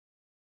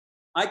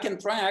 I can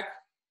track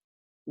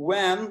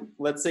when,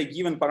 let's say,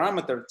 given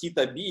parameter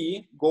theta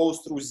b goes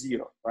through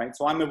 0, right?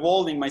 So I'm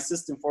evolving my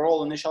system for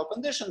all initial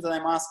conditions, and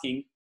I'm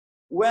asking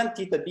when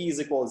theta b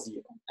is equal to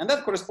 0. And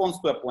that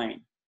corresponds to a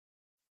plane.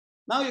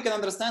 Now you can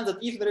understand that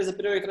if there is a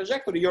periodic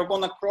trajectory, you're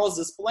going to cross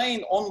this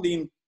plane only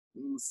in,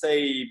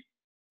 say,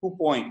 2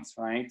 points,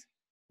 right?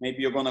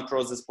 Maybe you're going to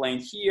cross this plane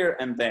here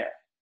and there.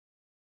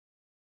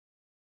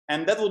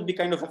 And that would be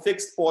kind of a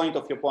fixed point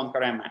of your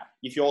Poincare map.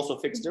 If you also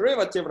fix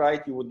derivative,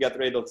 right, you would get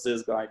rid of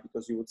this guy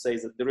because you would say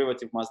that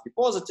derivative must be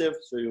positive.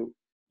 So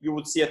you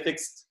would see a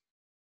fixed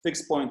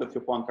point of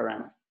your Poincare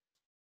map.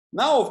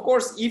 Now, of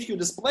course, if you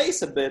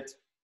displace a bit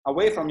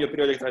away from your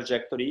periodic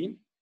trajectory,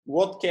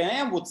 what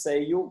KM would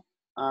say you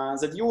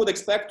that you would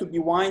expect to be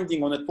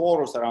winding on a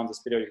torus around this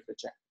periodic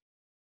trajectory.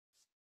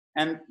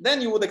 And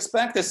then you would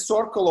expect a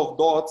circle of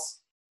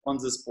dots on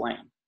this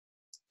plane.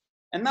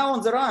 And now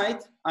on the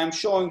right, I'm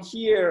showing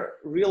here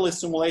really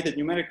simulated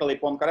numerically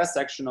Poincare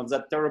section of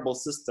that terrible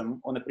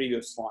system on the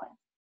previous slide.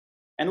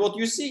 And what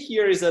you see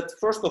here is that,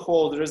 first of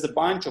all, there is a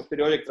bunch of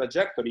periodic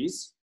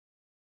trajectories,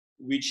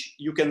 which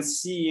you can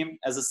see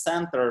as the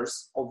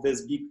centers of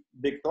this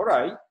big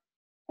tori.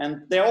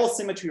 And they're all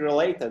symmetry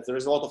related. There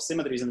is a lot of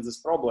symmetries in this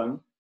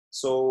problem.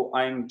 So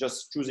I'm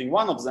just choosing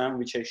one of them,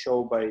 which I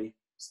show by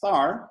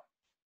star.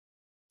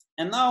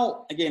 And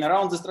now, again,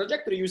 around this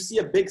trajectory, you see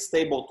a big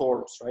stable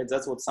torus, right?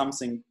 That's what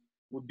something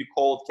would be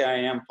called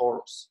KIM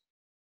torus,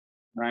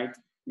 right?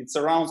 It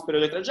surrounds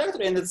periodic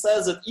trajectory, and it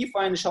says that if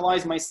I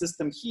initialize my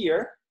system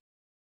here,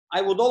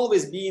 I would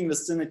always be in the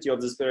vicinity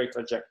of this periodic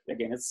trajectory.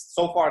 Again, it's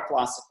so far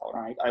classical,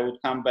 right? I would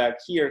come back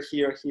here,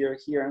 here, here,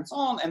 here, and so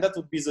on, and that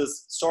would be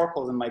this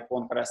circles in my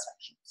Poincare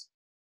sections.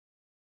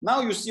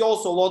 Now you see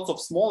also lots of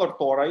smaller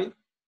tori.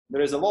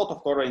 There is a lot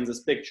of tori in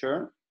this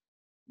picture.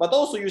 But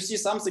also you see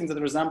something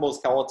that resembles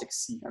chaotic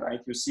C,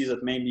 right? You see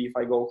that maybe if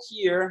I go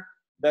here,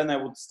 then I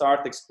would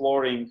start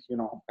exploring, you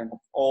know, kind of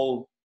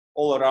all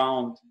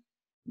around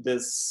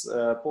this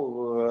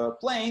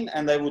plane,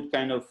 and I would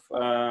kind of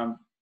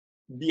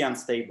be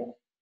unstable,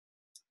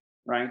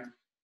 right?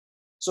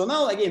 So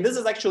now again, this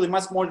is actually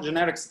much more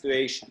generic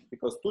situation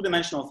because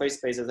two-dimensional phase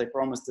space, as I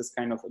promised, is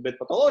kind of a bit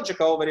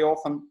pathological very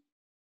often.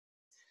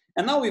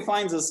 And now we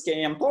find this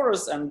KM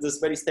torus and this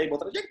very stable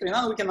trajectory.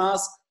 Now we can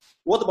ask,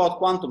 what about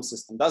quantum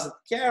system? Does it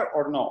care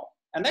or no?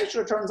 And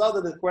actually it turns out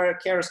that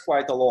it cares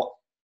quite a lot.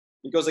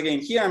 Because again,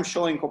 here I'm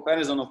showing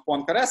comparison of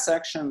Poincare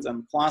sections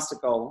and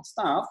classical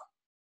stuff.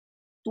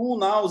 To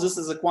now, this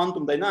is a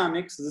quantum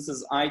dynamics. This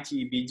is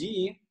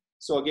ITBD.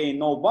 So again,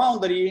 no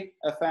boundary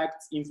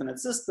effects, infinite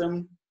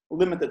system,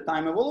 limited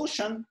time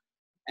evolution.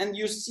 And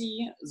you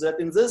see that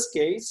in this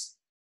case,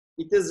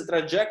 it is a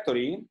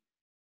trajectory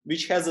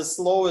which has the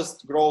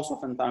slowest growth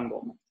of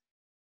entanglement,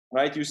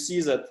 right? You see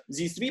that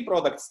Z3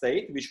 product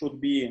state, which would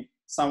be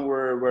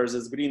somewhere where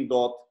this green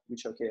dot,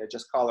 which, okay, I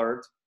just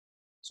colored,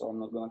 so I'm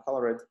not gonna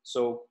color it.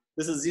 So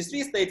this is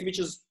Z3 state, which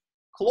is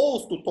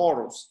close to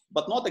torus,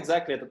 but not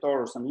exactly at the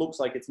torus and looks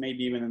like it's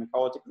maybe even in a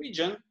chaotic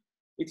region.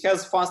 It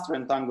has faster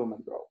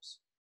entanglement growth,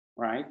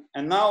 right?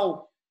 And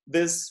now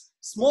this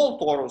small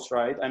torus,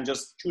 right? I'm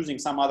just choosing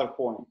some other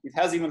point. It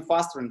has even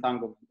faster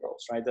entanglement growth,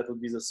 right? That would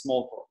be the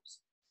small torus.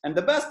 And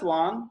the best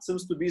one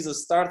seems to be the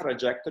star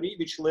trajectory,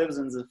 which lives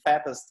in the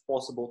fattest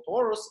possible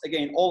torus.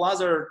 Again, all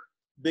other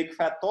big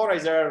fat tori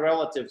are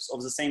relatives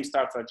of the same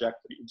star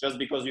trajectory. Just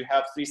because you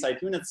have 3-side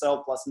unit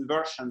cell plus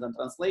inversions and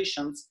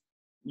translations,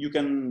 you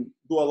can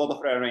do a lot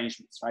of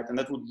rearrangements, right? And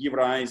that would give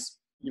rise,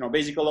 you know,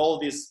 basically all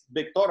these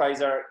big tori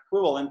are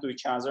equivalent to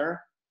each other,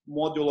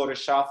 modular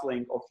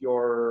reshuffling of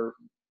your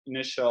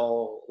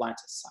initial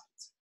lattice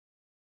sites,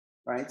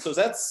 right? So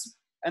that's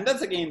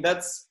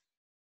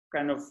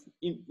kind of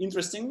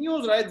interesting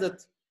news, right?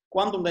 That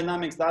quantum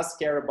dynamics does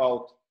care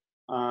about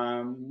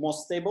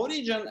most stable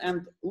region,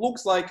 and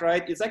looks like,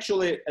 right, it's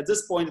actually, at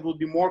this point, it would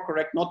be more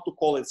correct not to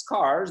call it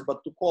scars,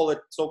 but to call it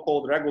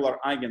so-called regular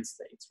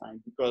eigenstates, right?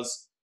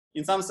 Because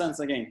in some sense,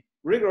 again,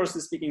 rigorously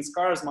speaking,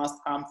 scars must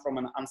come from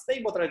an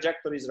unstable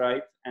trajectories,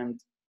 right? And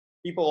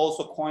people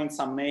also coined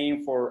some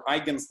name for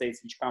eigenstates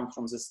which come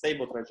from the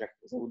stable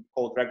trajectories. They would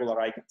call it regular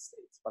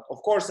eigenstates. But of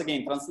course,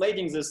 again,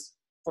 translating this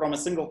from a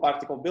single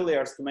particle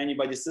billiards to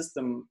many-body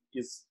system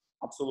is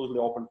absolutely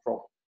open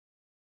problem.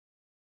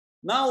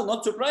 Now,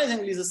 not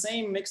surprisingly, the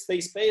same mixed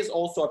phase space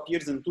also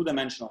appears in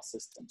two-dimensional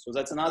systems. So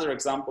that's another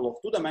example of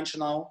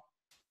two-dimensional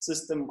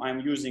system.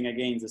 I'm using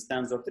again this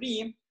tensor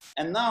 3.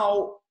 And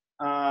now,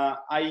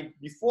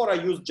 before I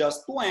used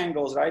just two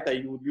angles, right?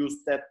 I would use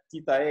theta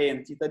A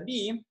and theta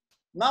B.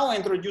 Now I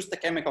introduced a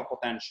chemical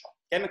potential.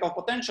 Chemical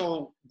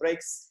potential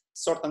breaks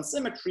certain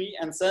symmetry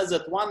and says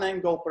that one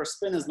angle per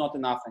spin is not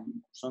enough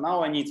anymore. So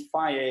now I need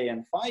phi A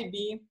and phi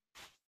B.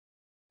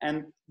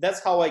 And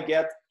that's how I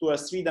get to a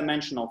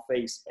three-dimensional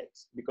phase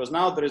space, because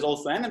now there is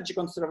also energy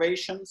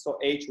conservation, so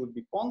H would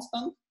be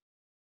constant.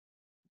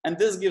 And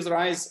this gives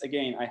rise,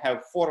 again, I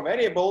have 4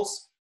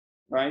 variables,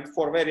 right?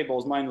 4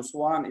 variables minus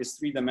 1 is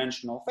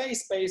three-dimensional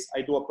phase space.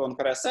 I do a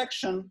Poincare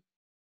section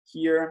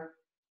here,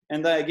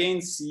 and I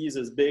again see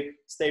this big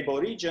stable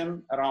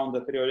region around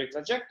the periodic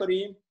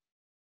trajectory.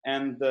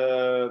 And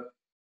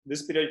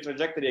this periodic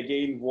trajectory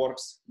again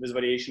works with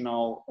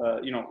variational,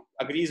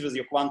 agrees with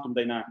your quantum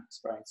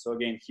dynamics, right? So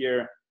again,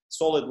 here,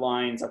 solid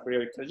lines are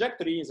periodic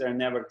trajectories, they're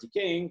never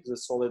decaying. The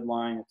solid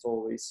line, it's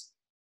always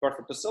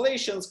perfect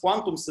oscillations.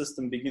 Quantum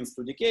system begins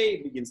to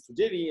decay, begins to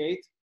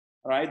deviate,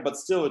 right? But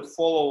still it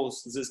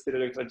follows this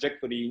periodic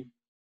trajectory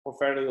for a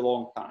fairly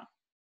long time.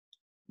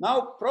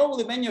 Now,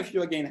 probably many of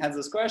you again had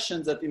this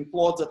question that in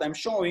plots that I'm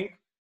showing,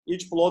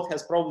 each plot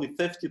has probably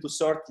 50 to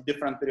 30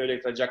 different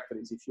periodic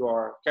trajectories. If you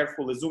are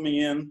carefully zooming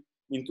in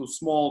into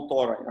small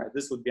tori, right?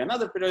 This would be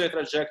another periodic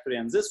trajectory,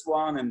 and this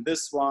one, and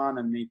this one,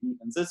 and maybe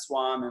even this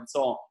one, and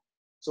so on.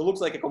 So it looks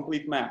like a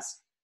complete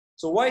mess.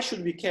 So why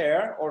should we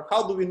care, or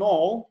how do we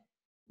know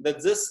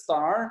that this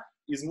star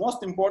is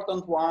most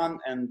important one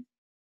and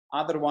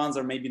other ones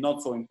are maybe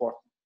not so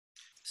important?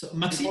 So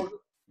Maksym,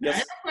 yes. I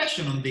have a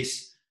question on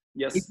this.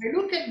 Yes. If I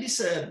look at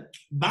these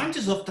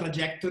bunches of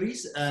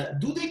trajectories,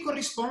 do they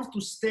correspond to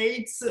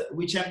states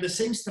which have the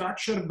same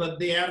structure, but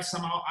they are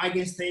somehow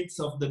eigenstates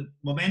of the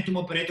momentum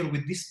operator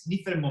with this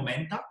different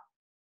momenta?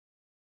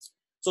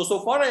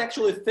 So far I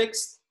actually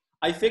fixed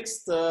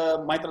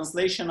my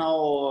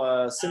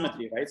translational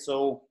symmetry, right?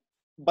 So,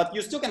 but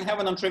you still can have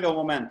a non-trivial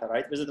momenta,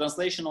 right? With the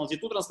translational, the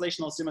 2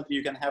 translational symmetry,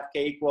 you can have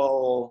k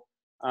equal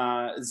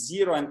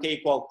 0 and k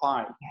equal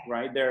pi,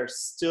 right? They're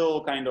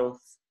still kind of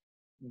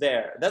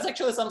there. That's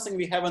actually something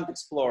we haven't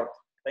explored.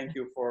 Thank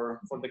you for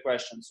the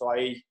question. So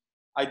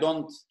I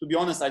don't, to be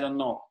honest, I don't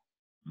know.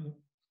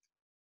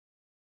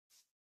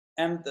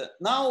 And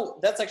now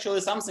that's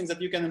actually something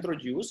that you can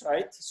introduce,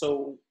 right?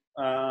 So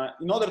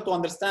in order to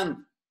understand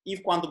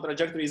if quantum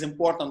trajectory is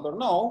important or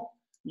no,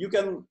 you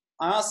can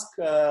ask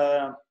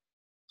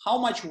how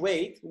much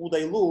weight would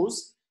I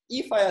lose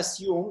if I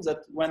assume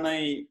that when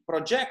I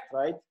project,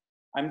 right,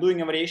 I'm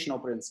doing a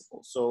variational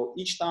principle. So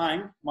each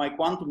time my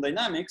quantum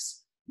dynamics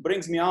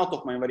brings me out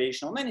of my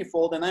variational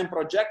manifold, and I'm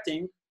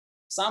projecting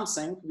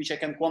something which I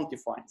can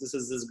quantify. This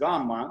is this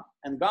gamma,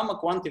 and gamma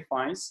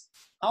quantifies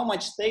how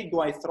much state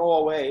do I throw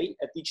away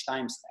at each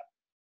time step.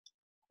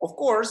 Of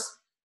course,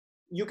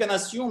 you can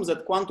assume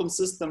that quantum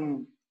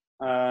system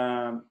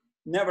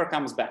never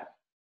comes back.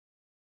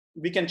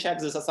 We can check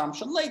this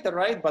assumption later,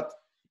 right? But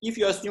if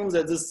you assume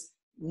that this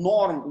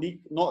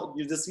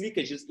this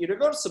leakage is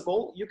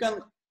irreversible,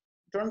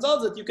 turns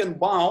out that you can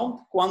bound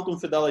quantum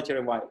fidelity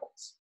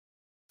revivals.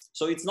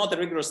 So it's not a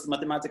rigorous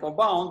mathematical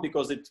bound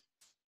because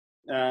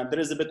there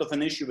is a bit of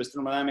an issue with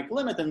thermodynamic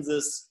limit in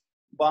this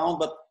bound,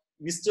 but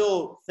we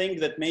still think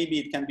that maybe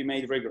it can be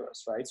made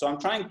rigorous, right? So I'm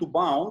trying to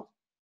bound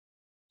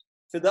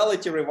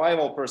fidelity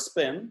revival per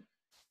spin,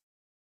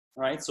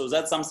 right? So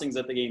that's something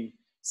that again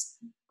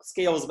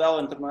scales well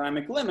in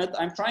thermodynamic limit.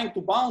 I'm trying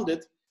to bound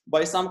it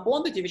by some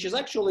quantity which is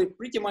actually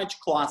pretty much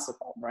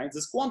classical, right?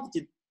 This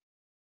quantity,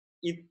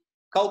 it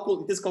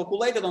is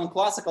calculated on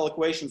classical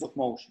equations of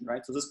motion,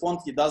 right? So this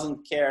quantity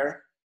doesn't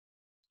care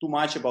too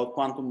much about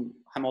quantum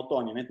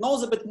Hamiltonian. It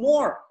knows a bit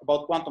more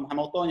about quantum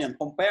Hamiltonian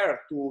compared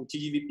to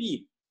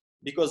TDVP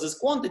because this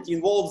quantity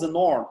involves a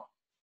norm.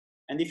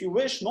 And if you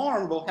wish,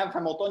 norm will have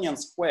Hamiltonian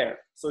squared.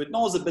 So it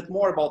knows a bit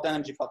more about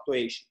energy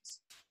fluctuations.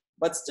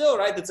 But still,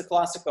 right, it's a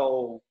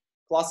classical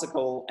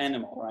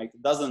animal, right?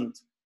 It doesn't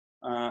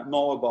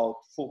know about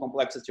full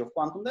complexity of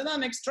quantum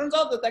dynamics. Turns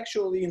out that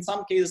actually in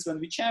some cases when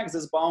we check,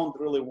 this bound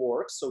really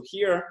works. So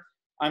here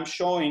I'm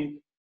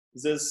showing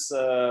this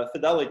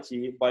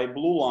fidelity by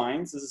blue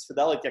lines. This is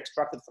fidelity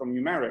extracted from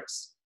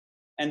numerics.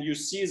 And you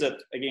see that,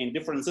 again,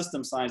 different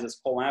system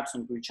sizes collapse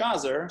into each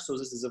other. So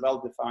this is a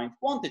well-defined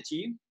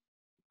quantity.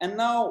 And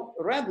now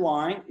red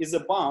line is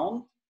a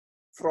bound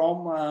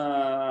from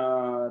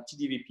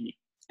TDVP.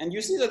 And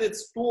you see that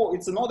it's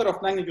an order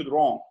of magnitude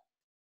wrong,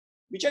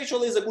 which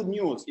actually is a good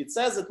news. It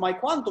says that my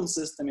quantum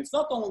system, it's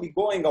not only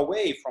going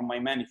away from my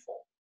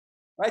manifold,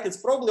 right? It's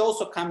probably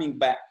also coming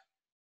back.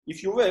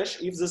 If you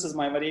wish, if this is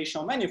my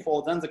variational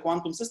manifold, then the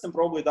quantum system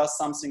probably does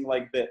something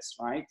like this,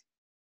 right?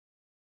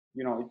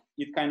 You know,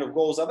 it kind of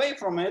goes away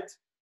from it,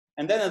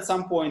 and then at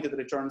some point it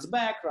returns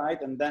back,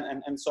 right? And then,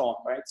 and so on,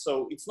 right?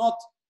 So it's not,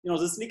 you know,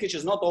 this leakage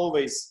is not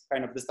always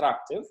kind of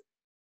destructive.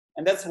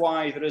 And that's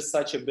why there is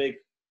such a big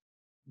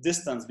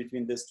distance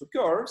between these two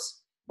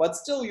curves. But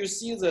still you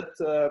see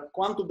that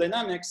quantum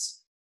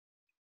dynamics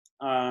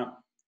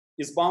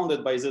is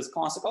bounded by this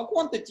classical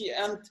quantity.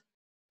 And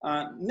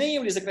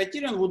namely, the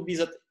criterion would be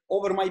that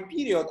over my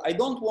period, I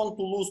don't want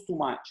to lose too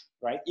much,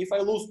 right? If I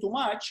lose too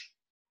much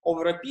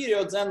over a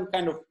period, then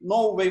kind of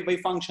no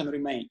wave function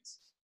remains.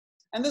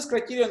 And this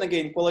criterion,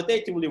 again,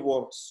 qualitatively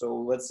works. So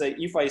let's say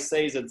if I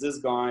say that this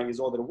guy is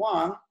order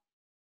 1,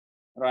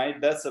 right?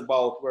 That's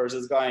about where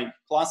this guy,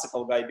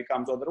 classical guy,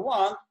 becomes order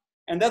 1.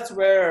 And that's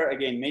where,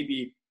 again,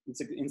 maybe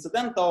it's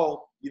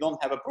incidental. You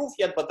don't have a proof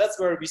yet, but that's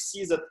where we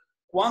see that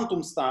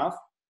quantum stuff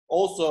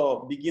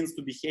also begins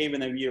to behave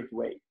in a weird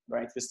way,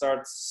 right? We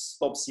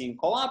stop seeing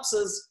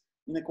collapses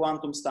in the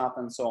quantum stuff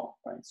and so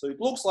on, right? So it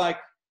looks like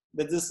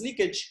that this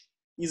leakage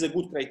is a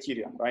good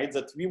criterion, right?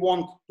 That we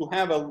want to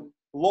have a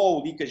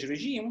low leakage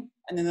regime,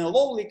 and in a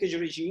low leakage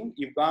regime,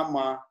 if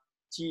gamma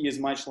t is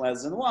much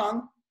less than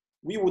 1,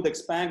 we would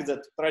expect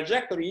that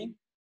trajectory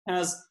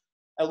has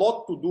a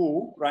lot to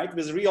do, right,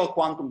 with real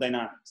quantum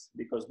dynamics,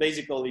 because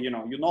basically, you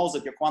know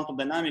that your quantum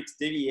dynamics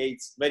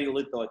deviates very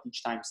little at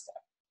each time step.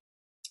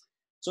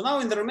 So now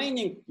in the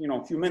remaining,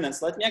 few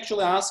minutes, let me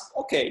actually ask,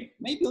 okay,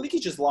 maybe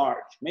leakage is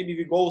large. Maybe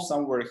we go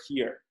somewhere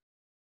here.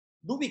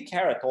 Do we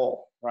care at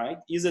all, right?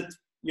 Is it,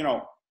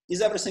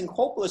 is everything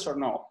hopeless or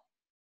no?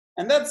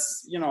 And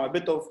that's, a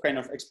bit of kind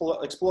of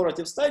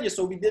explorative study.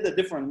 So we did a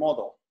different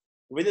model.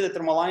 We did a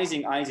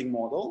thermalizing Ising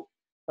model,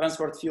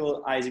 transferred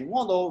field Ising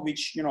model,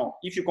 which,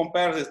 if you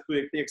compare this to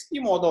a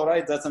PXP model,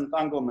 right, that's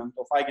entanglement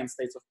of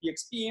eigenstates of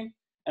PXP.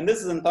 And this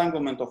is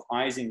entanglement of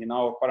Ising in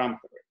our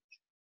parameter range.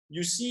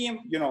 You see,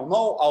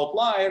 no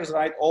outliers,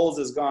 right? All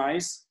these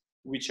guys,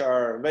 which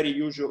are very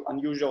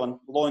unusual and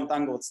low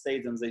entangled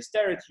states, and they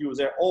stare at you,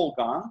 they're all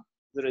gone.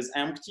 There is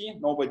empty,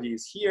 nobody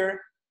is here,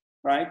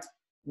 right?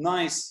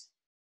 Nice,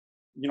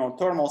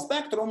 thermal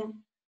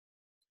spectrum.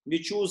 We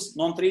choose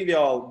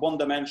non-trivial bond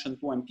dimension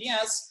 2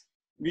 MPS.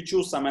 We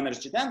choose some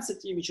energy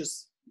density, which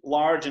is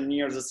large and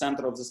near the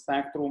center of the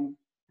spectrum.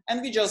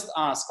 And we just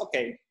ask,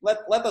 okay,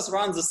 let us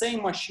run the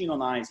same machine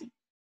on Ising.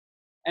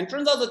 And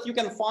turns out that you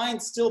can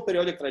find still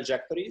periodic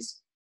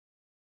trajectories.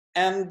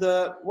 And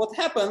what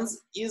happens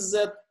is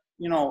that,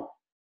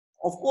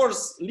 of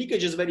course,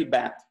 leakage is very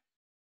bad.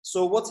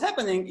 So what's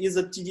happening is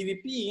that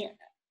TDVP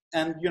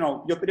and,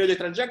 your periodic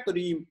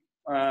trajectory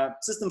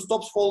system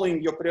stops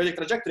following your periodic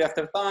trajectory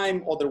after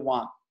time order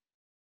 1.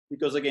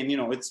 Because again,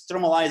 it's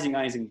thermalizing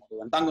Ising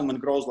model. Entanglement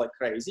grows like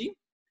crazy.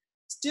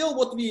 Still,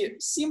 what we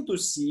seem to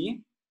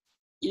see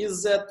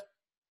is that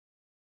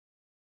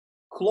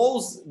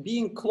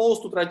being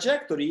close to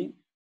trajectory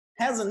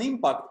has an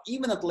impact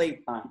even at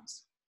late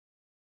times,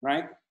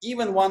 right?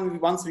 Even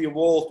once we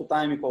evolve to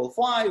time equal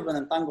 5, when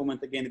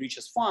entanglement again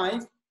reaches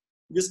 5,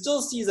 we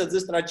still see that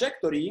this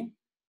trajectory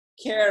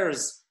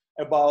cares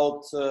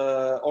about,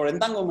 or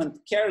entanglement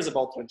cares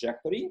about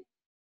trajectory.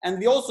 And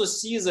we also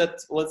see that,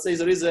 let's say,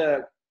 there is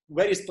a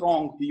very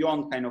strong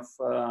beyond kind of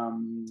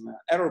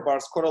error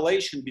bars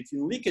correlation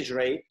between leakage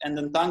rate and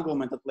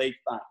entanglement at late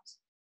times.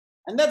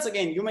 And that's,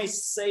 again, you may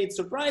say it's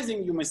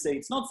surprising, you may say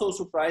it's not so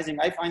surprising.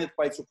 I find it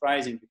quite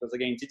surprising because,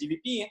 again,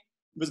 TDVP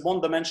with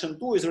bond dimension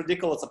 2 is a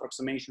ridiculous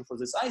approximation for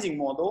this Ising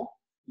model,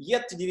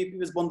 yet TDVP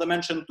with bond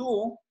dimension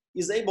 2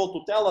 is able to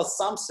tell us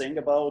something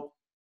about,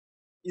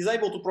 is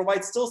able to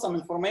provide still some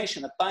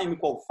information at time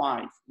equal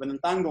 5, when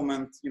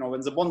entanglement,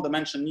 when the bond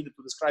dimension needed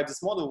to describe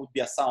this model would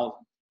be 1,000,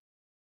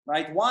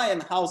 right? Why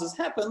and how this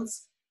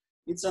happens,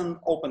 it's an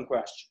open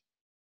question.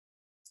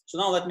 So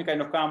now let me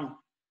kind of come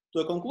to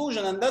a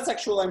conclusion, and that's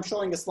actually, I'm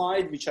showing a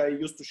slide which I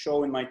used to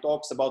show in my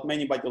talks about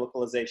many-body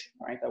localization,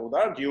 right? I would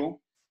argue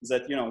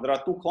that, there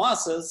are two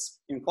classes.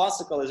 In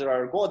classical, there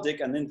are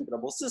ergodic and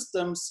integrable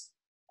systems,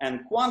 and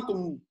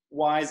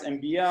quantum-wise,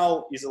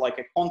 MBL is like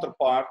a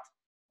counterpart,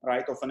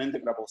 right, of an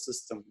integrable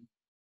system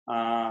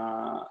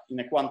in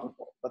a quantum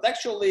world. But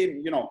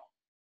actually,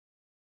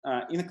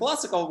 in a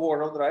classical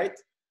world, right,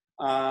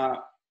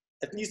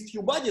 at least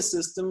few-body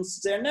systems,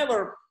 they're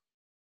never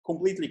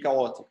completely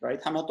chaotic,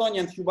 right?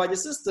 Hamiltonian few-body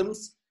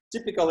systems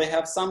typically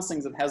have something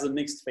that has a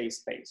mixed phase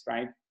space,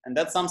 right? And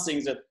that's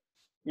something that,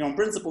 in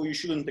principle, you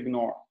shouldn't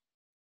ignore.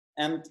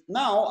 And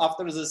now,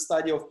 after the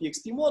study of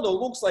PXP model,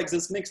 looks like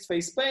this mixed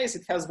phase space,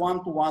 it has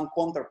one-to-one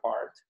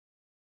counterpart,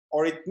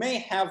 or it may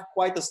have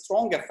quite a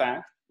strong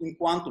effect in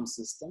quantum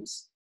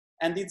systems.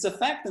 And its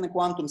effect in a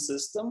quantum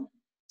system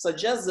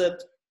suggests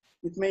that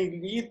it may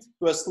lead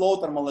to a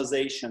slow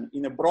thermalization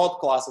in a broad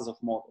classes of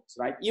models,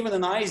 right? Even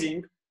in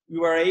Ising, we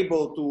were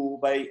able to,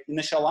 by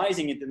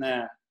initializing it in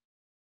a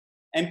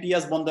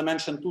MPS bond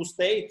dimension 2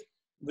 state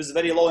with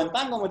very low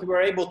entanglement, we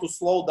were able to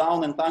slow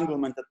down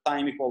entanglement at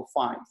time equal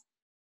 5.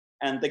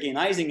 And again,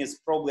 Ising is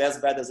probably as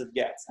bad as it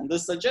gets. And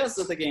this suggests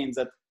that, again,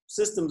 that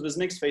systems with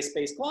mixed phase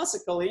space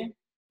classically,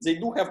 they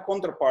do have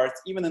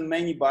counterparts even in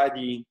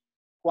many-body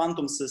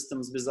quantum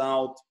systems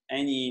without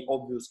any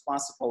obvious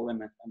classical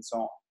limit and so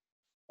on,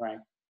 right?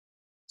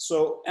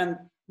 So, and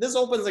this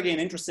opens again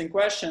interesting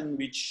question,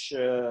 which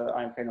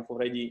I kind of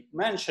already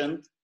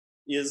mentioned,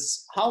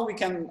 is how we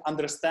can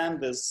understand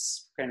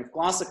this kind of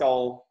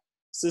classical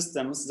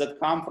systems that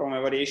come from a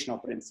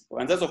variational principle.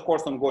 And that's, of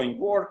course, ongoing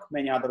work.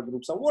 Many other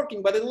groups are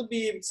working, but it would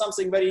be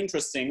something very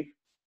interesting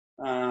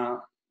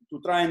to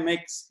try and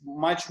make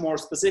much more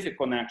specific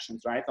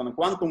connections, right? On the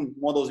quantum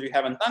models, you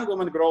have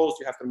entanglement growth,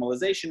 you have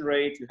thermalization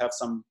rate, you have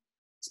some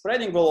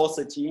spreading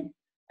velocity,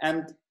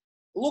 and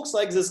looks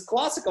like this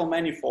classical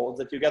manifolds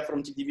that you get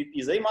from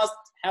TDVP, they must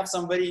have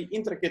some very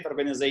intricate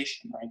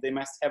organization, right? They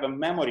must have a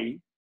memory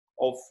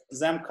of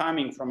them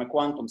coming from a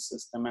quantum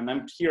system. And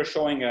I'm here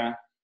showing a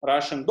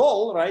Russian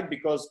doll, right?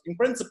 Because in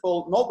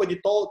principle, nobody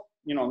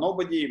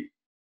nobody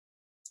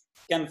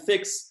can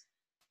fix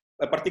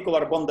a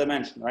particular bond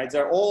dimension, right?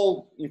 They're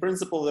all, in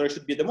principle, there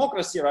should be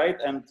democracy, right?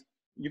 And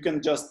you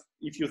can just,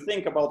 if you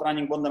think about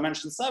running bond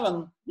dimension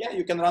 7, yeah,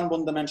 you can run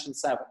bond dimension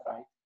 7,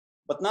 right?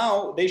 But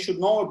now they should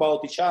know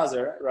about each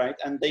other, right?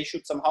 And they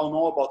should somehow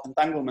know about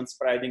entanglement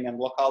spreading and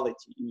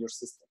locality in your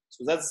system.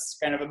 So that's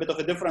kind of a bit of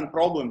a different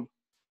problem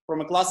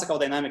from a classical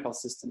dynamical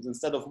system.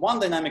 Instead of one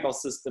dynamical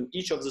system,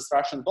 each of these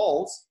Russian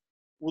dolls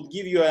would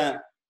give you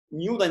a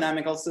new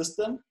dynamical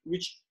system,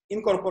 which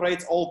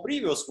incorporates all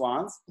previous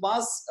ones,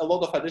 plus a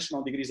lot of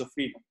additional degrees of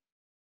freedom.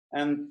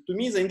 And to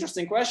me, the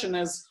interesting question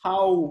is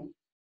how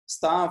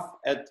stuff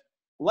at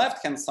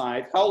left-hand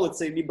side, how, let's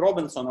say,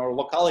 Lieb-Robinson or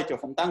locality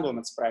of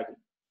entanglement spreading,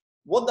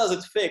 what does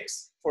it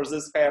fix for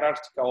this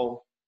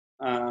hierarchical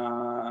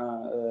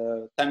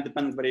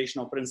time-dependent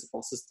variational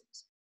principal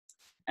systems?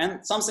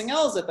 And something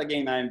else that,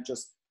 again, I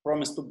just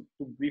promised to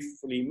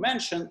briefly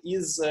mention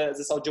is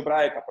this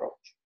algebraic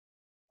approach.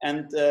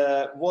 And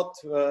what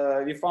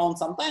we found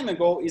some time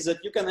ago is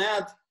that you can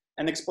add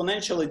an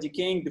exponentially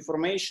decaying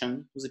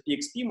deformation to the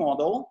PXP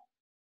model.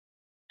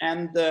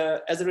 And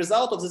as a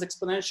result of this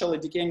exponentially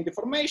decaying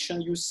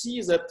deformation, you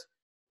see that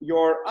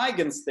your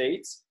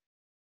eigenstates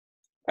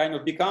kind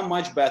of become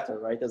much better,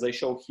 right? As I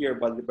show here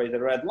by the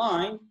red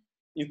line.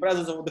 In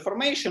presence of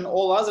deformation,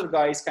 all other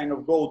guys kind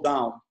of go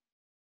down.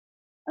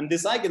 And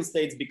these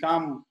eigenstates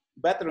become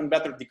better and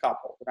better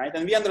decoupled, right?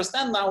 And we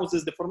understand now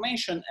this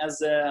deformation as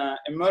an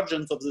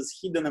emergence of this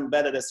hidden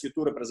embedded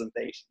SU2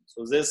 representation.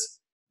 So this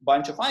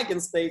bunch of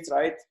eigenstates,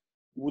 right,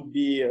 would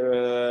be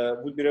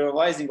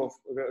realization of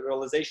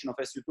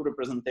SU2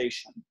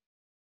 representation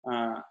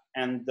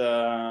and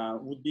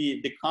would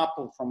be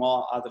decoupled from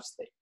all other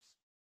states.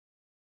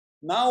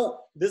 Now,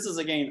 this is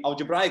again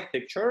algebraic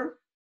picture,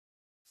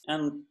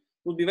 and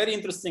it would be very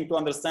interesting to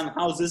understand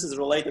how this is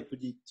related to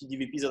the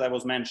TDVP that I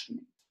was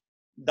mentioning.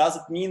 Does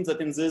it mean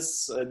that in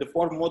this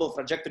deformed model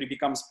trajectory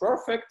becomes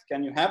perfect?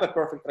 Can you have a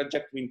perfect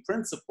trajectory in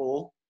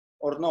principle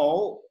or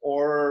no?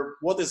 Or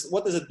what is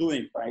it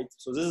doing, right?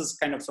 So this is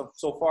kind of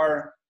so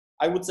far,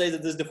 I would say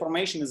that this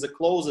deformation is the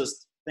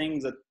closest thing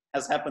that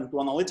has happened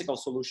to analytical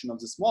solution of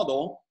this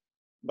model.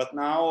 But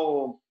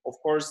now, of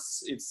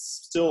course,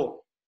 it's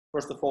still,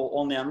 first of all,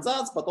 only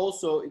ansatz, but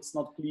also it's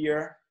not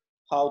clear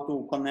how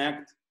to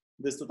connect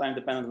this to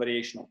time-dependent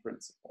variational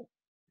principle.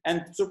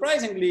 And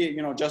surprisingly,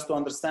 just to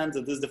understand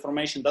that this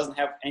deformation doesn't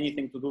have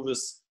anything to do with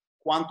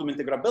quantum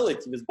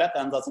integrability, with beta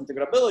ansatz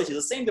integrability,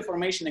 the same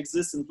deformation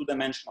exists in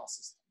two-dimensional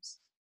systems,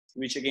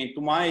 which again,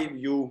 to my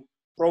view,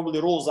 probably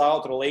rules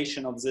out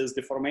relation of this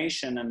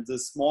deformation and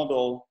this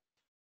model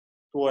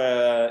to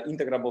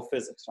integrable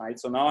physics, right?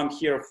 So now I'm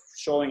here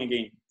showing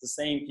again the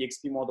same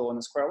PXP model in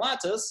a square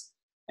lattice,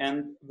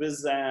 and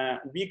with a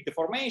weak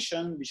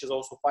deformation, which is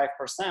also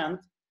 5%,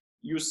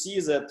 you see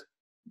that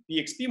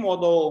PXP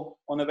model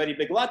on a very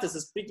big lattice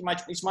is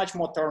much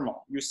more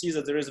thermal. You see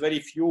that there is very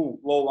few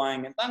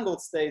low-lying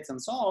entangled states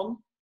and so on.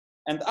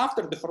 And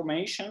after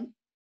deformation,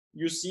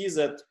 you see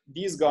that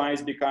these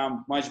guys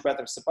become much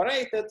better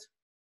separated,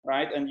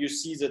 right? And you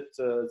see that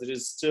there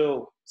is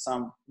still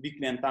some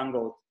weakly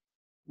entangled,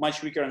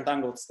 much weaker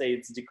entangled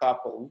states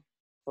decouple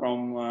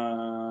from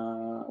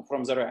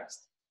the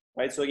rest,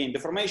 right? So again,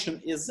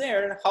 deformation is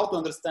there. How to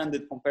understand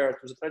it compared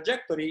to the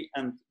trajectory,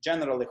 and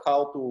generally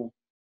how to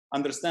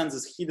understand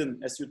these hidden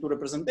SU2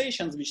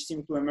 representations which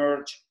seem to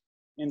emerge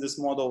in this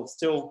model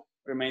still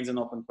remains an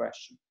open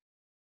question.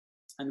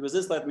 And with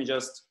this, let me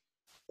just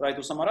try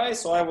to summarize.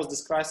 So I was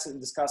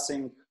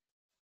discussing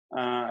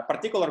a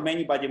particular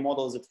many-body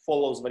model that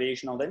follows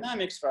variational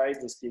dynamics, right?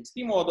 This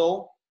PXP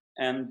model.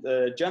 And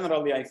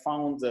generally, I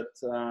found that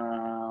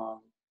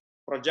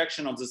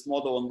projection of this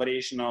model on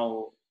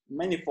variational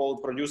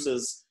manifold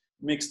produces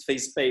mixed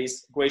phase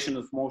space, equation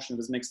of motion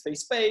with mixed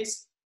phase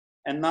space.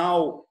 And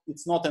now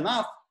it's not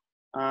enough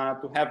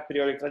to have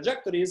periodic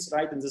trajectories,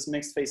 right? In this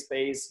mixed phase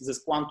space, this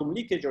quantum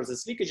leakage or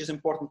this leakage is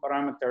important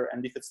parameter.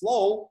 And if it's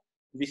low,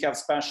 we have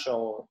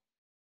special,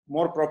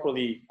 more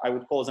properly, I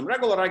would call them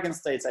regular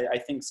eigenstates. I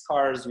think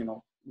scars,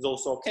 is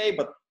also okay,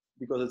 but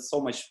because it's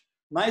so much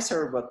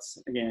nicer. But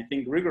again, I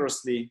think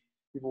rigorously,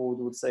 people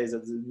would say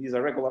that these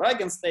are regular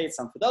eigenstates,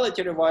 some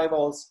fidelity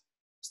revivals,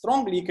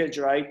 strong leakage,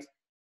 right?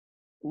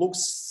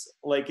 Looks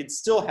like it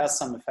still has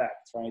some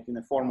effect, right? In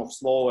the form of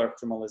slower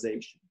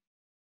thermalization.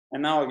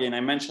 And now again,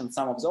 I mentioned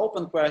some of the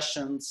open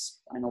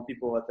questions. I know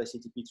people at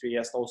ICTP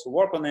 3S also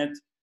work on it.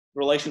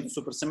 Relation to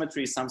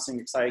supersymmetry is something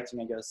exciting.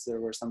 I guess there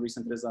were some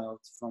recent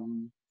results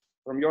from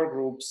your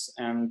groups,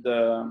 and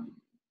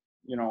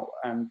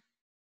and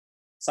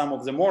some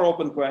of the more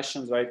open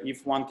questions, right?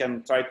 If one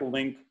can try to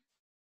link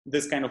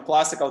this kind of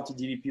classical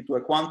TDVP to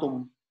a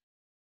quantum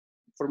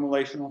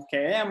formulation of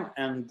KM,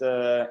 and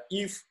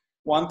if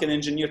one can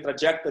engineer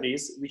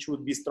trajectories which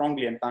would be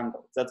strongly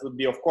entangled. That would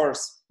be, of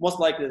course, most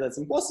likely that's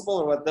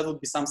impossible, but that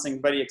would be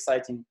something very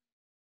exciting,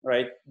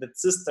 right? That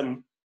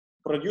system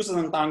produces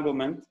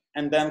entanglement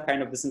and then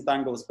kind of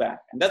disentangles back.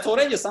 And that's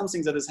already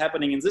something that is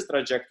happening in these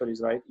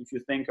trajectories, right? If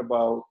you think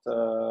about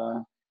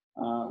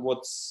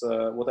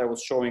what I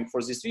was showing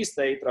for this 3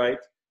 state, right?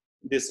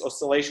 these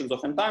oscillations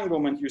of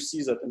entanglement, you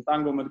see that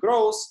entanglement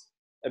grows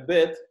a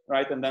bit,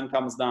 right, and then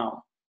comes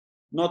down.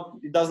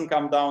 It doesn't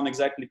come down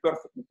exactly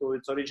perfectly to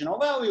its original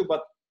value,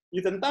 but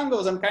it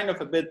entangles and kind of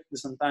a bit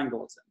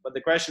disentangles. But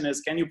the question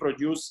is, can you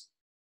produce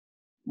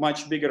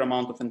much bigger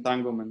amount of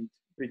entanglement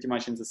pretty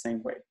much in the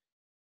same way?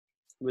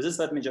 With this,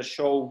 let me just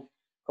show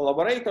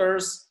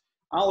collaborators.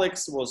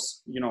 Alex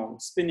was,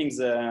 spinning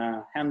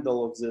the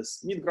handle of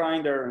this meat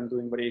grinder and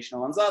doing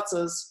variational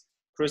ansatses.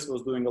 Chris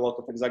was doing a lot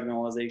of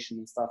hexagonalization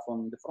and stuff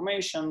on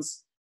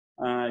deformations.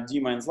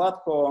 Dima and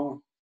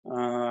Zlatko,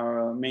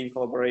 main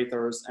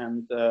collaborators,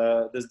 and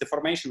this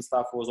deformation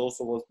stuff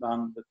was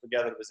done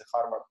together with the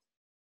Harvard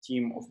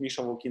team of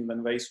Misha Volkin,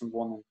 Ben Weisund,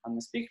 Von, and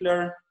Hannes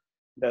Pichler.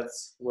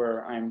 That's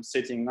where I'm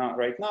sitting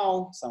right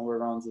now, somewhere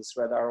around this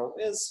red arrow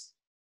is.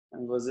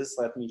 And with this,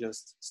 let me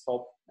just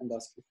stop and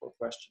ask you for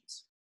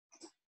questions.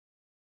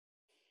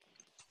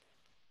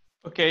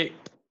 Okay,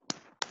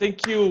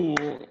 thank you,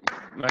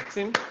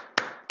 Maksym.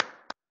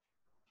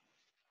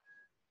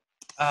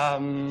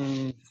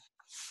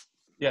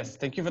 Yes,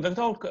 thank you for the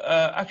talk.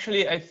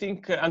 Actually, I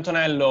think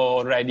Antonello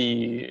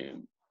already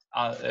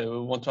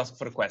want to ask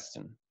for a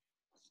question.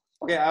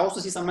 Okay, I also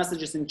see some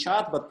messages in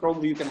chat, but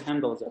probably you can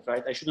handle that,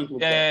 right? I shouldn't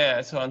look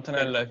Yeah. So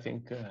Antonello, I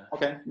think.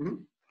 Okay. Mm-hmm.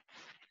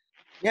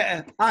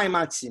 Yeah. Hi,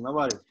 Maksym. How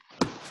are you?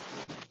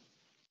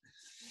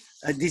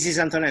 This is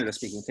Antonello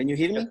speaking. Can you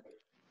hear me?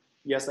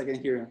 Yes, I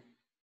can hear you.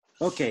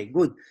 Okay,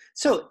 good.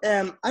 So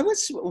I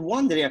was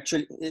wondering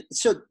actually,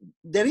 so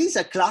there is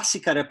a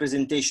classical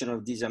representation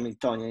of this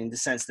Hamiltonian in the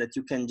sense that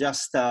you can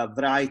just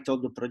write all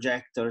the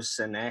projectors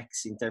and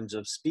X in terms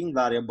of spin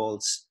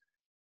variables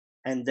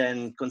and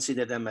then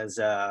consider them as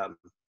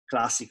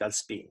classical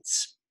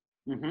spins,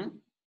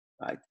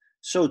 right?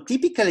 So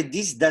typically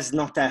this does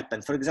not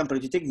happen. For example,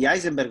 if you take the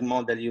Heisenberg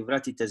model, you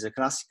write it as a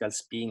classical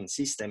spin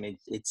system,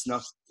 it's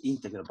not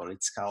integrable,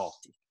 it's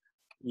chaotic.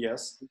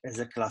 Yes. As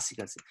a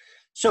classical system.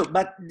 So,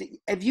 but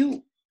have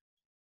you,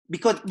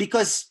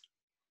 because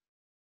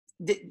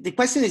the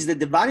question is that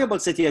the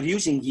variables that you are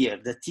using here,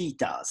 the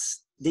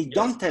theta's, they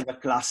don't have a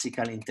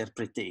classical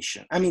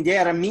interpretation. I mean, they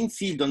are a mean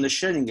field on the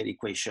Schrödinger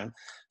equation,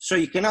 so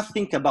you cannot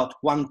think about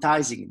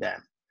quantizing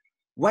them.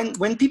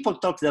 When people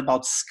talked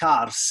about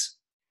scars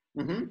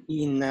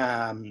in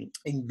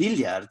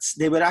billiards,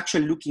 they were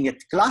actually looking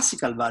at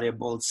classical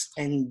variables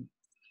and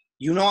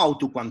you know how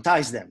to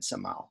quantize them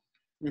somehow.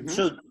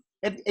 So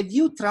have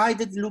you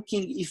tried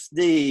looking if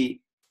the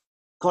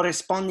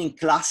corresponding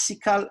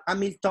classical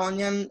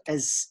Hamiltonian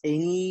has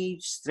any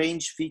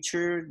strange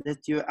feature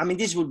that you, I mean,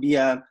 this would be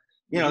a,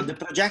 the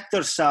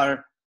projectors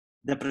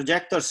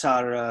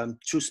are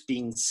two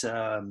spins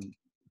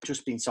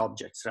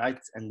objects, right?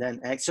 And then,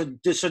 so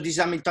this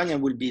Hamiltonian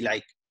will be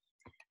like,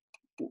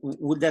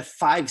 would have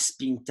 5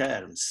 spin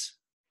terms,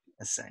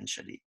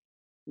 essentially.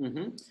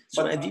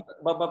 So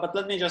but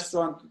let me just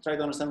try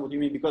to understand what you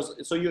mean, because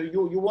so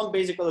you want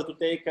basically to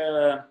take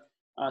a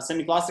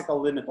semi-classical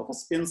limit of a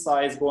spin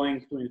size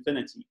going to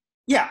infinity.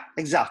 Yeah,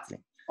 exactly.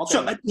 Okay.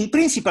 So in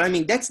principle, I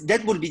mean,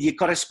 that would be the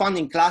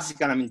corresponding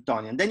classical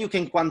Hamiltonian. Then you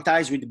can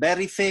quantize with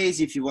Berry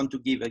phase if you want to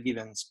give a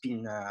given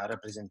spin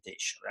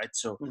representation, right?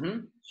 So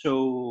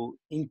so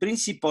in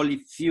principle,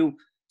 if you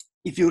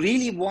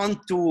really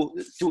want to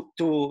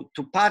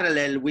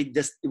parallel with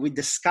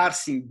the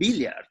scars in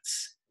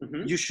billiards,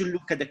 you should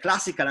look at the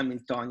classical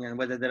Hamiltonian,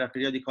 whether there are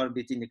periodic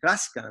orbits in the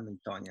classical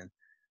Hamiltonian.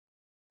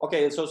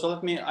 Okay, so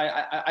let me,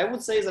 I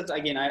would say that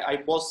again,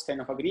 I both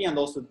kind of agree and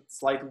also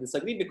slightly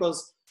disagree,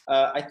 because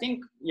I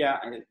think,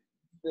 I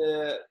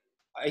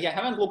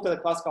haven't looked at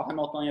the classical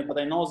Hamiltonian, but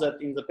I know that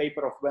in the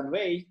paper of Van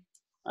Wey,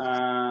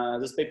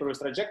 this paper with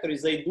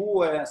trajectories, they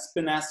do a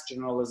spin-S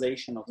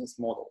generalization of this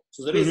model.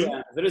 So there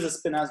is a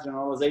spin-S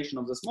generalization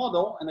of this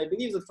model, and I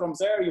believe that from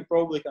there you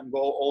probably can go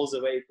all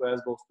the way to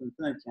S goes to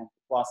infinity and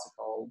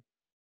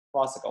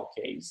classical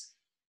case.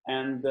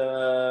 And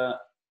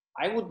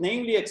I would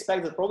namely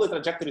expect that probably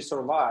trajectory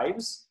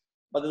survives,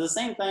 but at the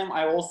same time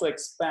I also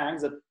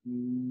expect that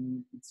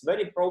it's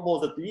very probable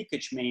that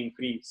leakage may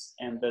increase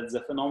and that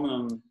the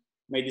phenomenon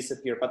may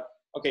disappear. But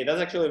okay,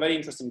 that's actually a very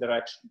interesting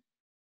direction.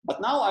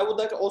 But now I would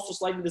like also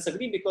slightly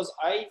disagree, because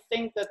I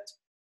think that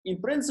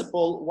in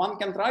principle, one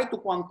can try to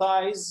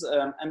quantize,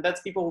 and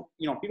that's people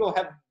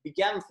have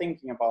began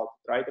thinking about,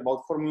 right?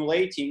 About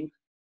formulating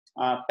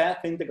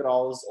path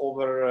integrals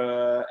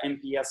over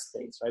MPS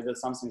states, right?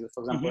 That's something that,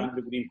 for example,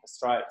 Andrew Green has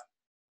tried.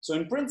 So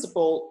in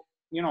principle,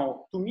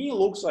 to me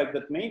looks like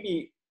that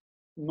maybe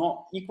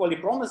not equally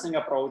promising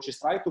approach is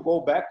try to go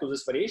back to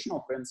this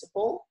variational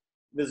principle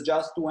with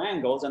just 2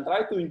 angles and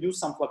try to induce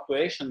some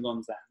fluctuations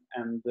on them,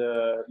 and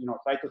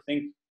try to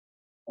think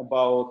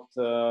about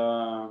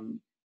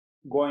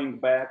going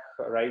back,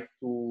 right,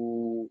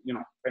 to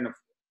kind of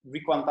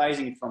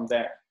requantizing it from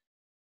there.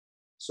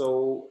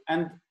 So,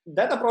 and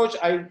that approach,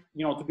 to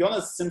be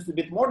honest, seems a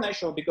bit more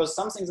natural, because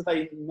some things that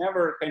I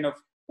never kind of,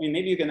 I mean,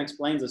 maybe you can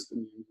explain this to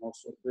me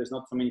also. There's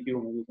not so many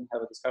people, maybe we can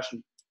have a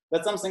discussion.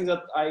 But something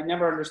that I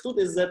never understood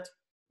is that,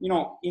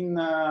 in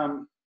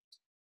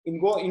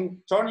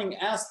in turning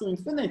S to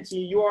infinity,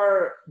 you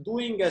are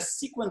doing a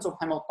sequence of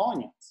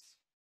Hamiltonians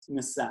in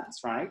a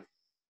sense, right?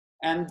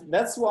 And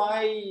that's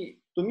why,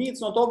 to me,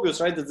 it's not obvious,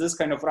 right, that this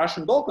kind of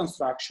Russian doll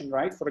construction,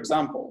 right, for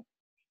example,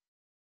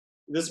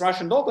 this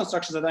Russian doll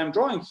construction that I'm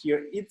drawing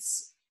here, it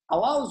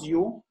allows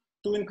you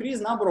to increase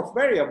number of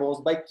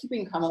variables by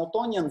keeping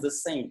Hamiltonian the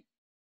same.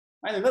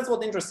 Right? And that's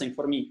what's interesting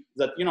for me,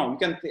 that, you know, you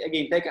can,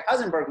 again, take a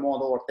Heisenberg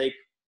model or take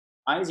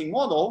Ising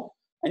model,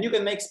 and you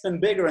can make spin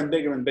bigger and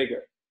bigger and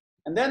bigger.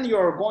 And then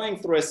you're going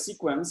through a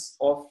sequence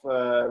of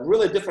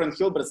really different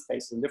Hilbert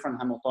spaces and different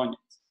Hamiltonians.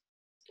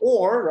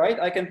 Or, right,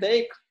 I can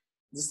take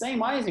the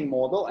same Ising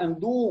model and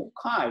do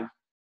chi,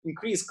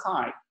 increase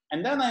chi.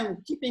 And then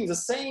I'm keeping the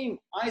same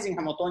Ising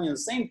Hamiltonian, the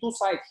same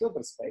two-side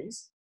Hilbert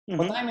space,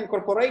 but I'm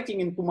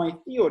incorporating into my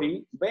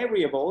theory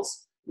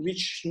variables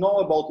which know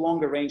about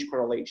longer range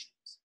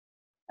correlations.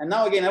 And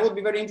now again, I would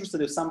be very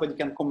interested if somebody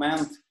can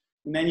comment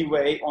in any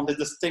way on the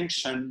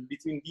distinction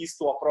between these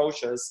two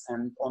approaches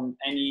and on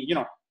any, you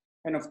know,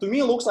 kind of, to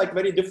me, looks like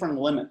very different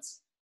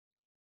limits.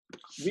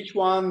 Which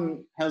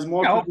one has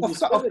more to do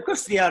with of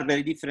course, they are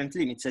very different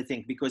limits, I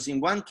think, because in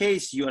one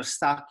case, you are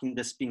stuck in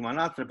the spin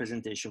 1/2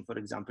 representation, for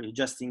example, you're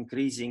just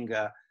increasing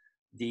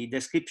the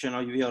description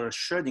of your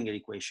Schrödinger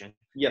equation.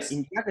 Yes.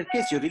 In the other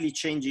case, you're really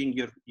changing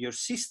your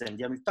system,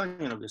 the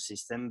Hamiltonian of your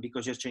system,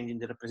 because you're changing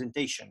the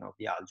representation of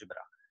the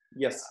algebra.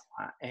 Yes.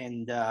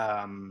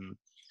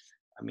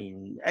 I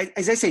mean,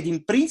 as I said,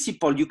 in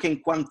principle, you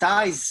can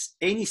quantize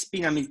any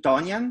spin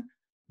Hamiltonian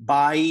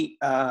by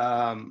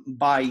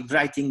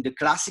writing the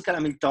classical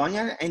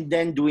Hamiltonian and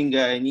then doing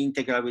an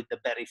integral with the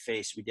Berry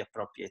phase with the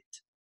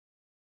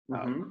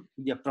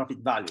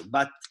appropriate value.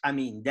 But I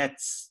mean,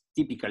 that's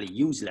typically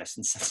useless,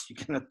 and since you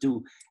cannot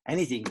do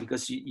anything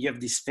because you have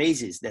these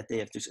phases that they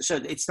have to. So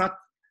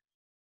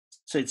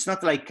it's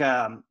not like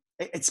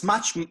it's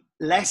much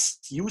less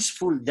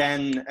useful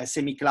than a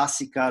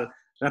semi-classical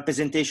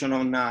representation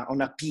on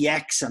a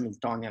PX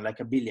Hamiltonian, like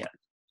a billiard,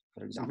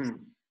 for example.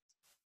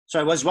 So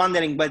I was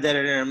wondering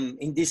whether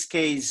in this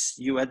case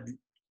you had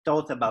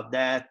thought about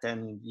that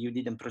and you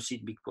didn't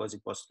proceed because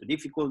it was too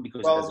difficult.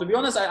 Because well, to be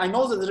honest, I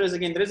know that there is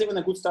even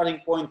a good starting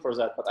point for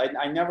that, but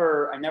I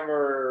never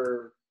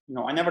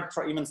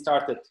even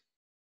started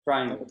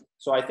trying it.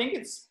 So I think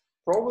it's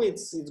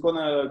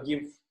gonna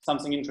give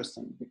something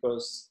interesting,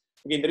 because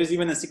again, there is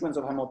even a sequence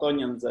of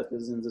Hamiltonians that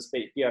is in the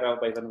space PRL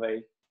by Van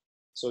Wey.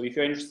 So if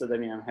you're interested, I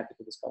mean, I'm happy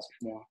to discuss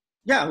it more.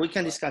 Yeah, we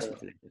can discuss it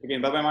later.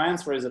 Again, but my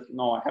answer is that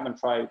no, I haven't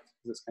tried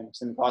this kind of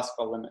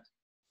semi-classical limit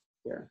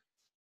here.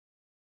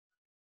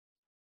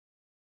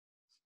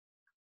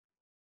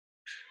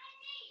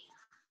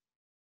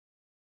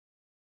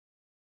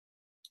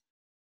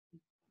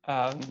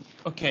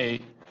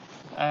 Okay,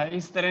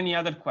 is there any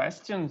other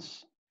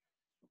questions?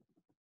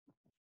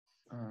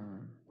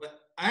 Well,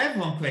 I have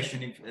one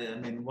question, if,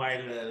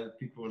 while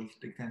people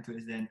take time to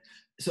listen.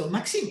 So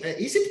Maksym,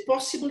 is it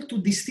possible to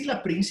distill a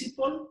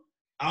principle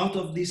out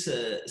of this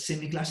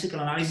semi-classical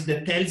analysis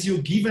that tells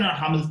you, given a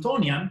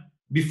Hamiltonian,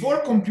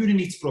 before computing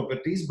its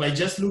properties, by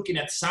just looking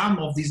at some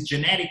of these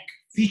generic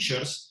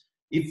features,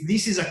 if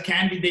this is a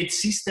candidate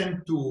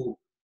system to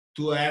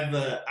have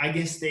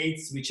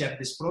eigenstates which have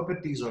these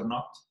properties or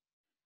not?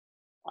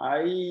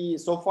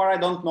 So far I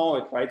don't know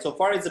it, right? So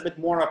far it's a bit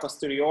more a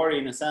posteriori,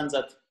 in a sense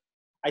that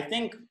I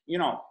think, you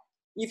know,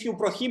 if you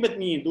prohibit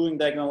me doing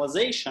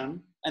diagonalization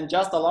and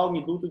just allow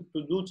me to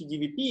do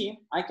TDVP,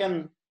 I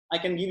can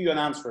give you an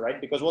answer, right?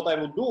 Because what I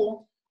would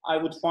do, I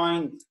would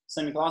find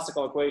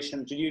semi-classical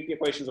equation, TDVP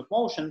equations of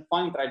motion,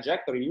 find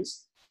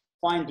trajectories,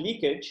 find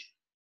leakage,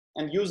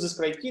 and use this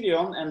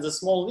criterion. And the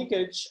small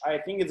leakage, I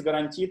think it's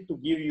guaranteed to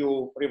give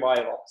you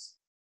revivals,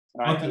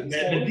 right? Okay, and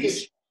small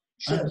leakage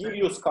should give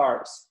you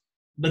scars.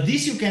 But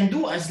this you can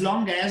do as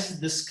long as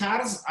the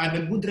scars have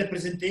a good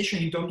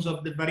representation in terms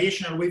of the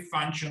variational wave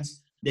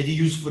functions that you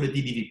use for the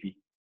TDVP.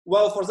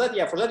 Well, for that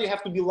you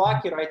have to be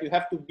lucky, right? You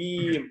have to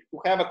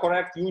have a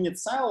correct unit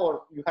cell,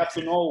 or you have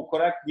to know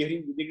correct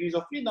degrees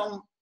of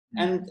freedom.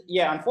 And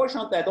yeah,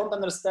 unfortunately, I don't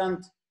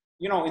understand,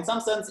 you know, in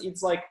some sense,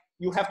 it's like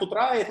you have to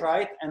try it,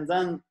 right? And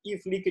then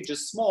if leakage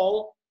is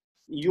small,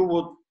 you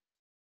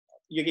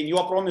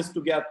are promised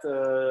to get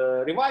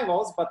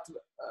revivals, but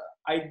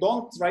I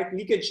don't, right?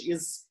 Leakage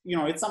is, you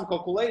know, it's some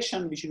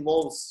calculation which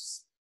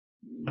involves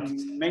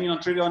many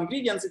non-trivial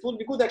ingredients. It would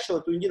be good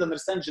actually to indeed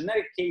understand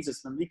generic cases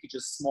when leakage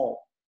is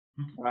small,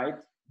 right?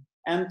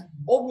 And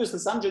obviously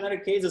some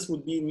generic cases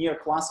would be near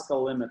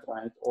classical limit,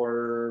 right?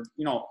 Or,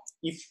 you know,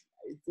 if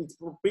it's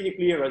pretty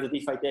clear that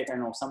if I take, I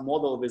know, some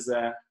model with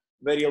a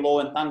very low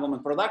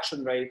entanglement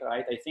production rate,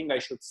 right? I think I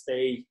should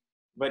stay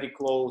very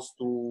close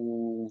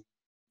to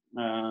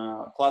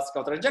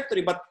classical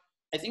trajectory. But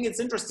I think it's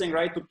interesting,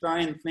 right, to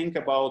try and think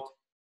about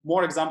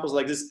more examples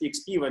like this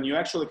PXP when you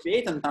actually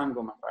create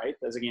entanglement, right?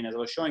 As I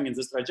was showing in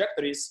these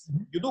trajectories,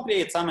 you do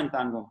create some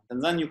entanglement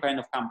and then you kind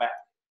of come back,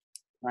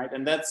 right?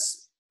 And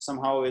that's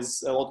somehow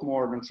is a lot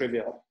more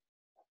non-trivial.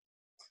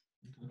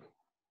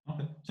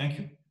 Okay, thank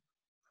you.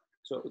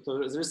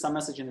 So is there some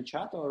message in the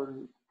chat or?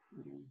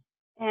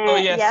 Oh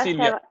yes,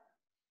 Silvia.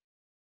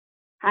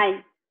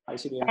 Hi. Hi,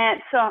 Silvia.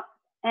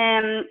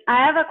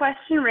 I have a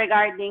question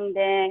regarding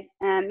the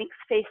mixed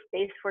phase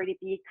space for the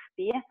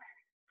PXP.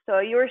 So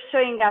you were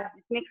showing us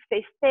this mixed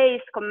phase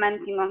space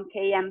commenting on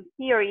KM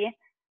theory,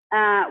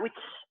 which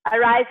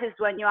arises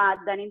when you add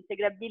an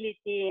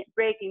integrability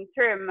breaking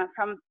term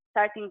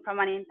starting from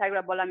an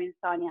integrable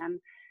Hamiltonian.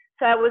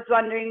 So I was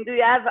wondering, do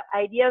you have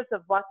ideas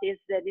of what is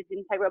this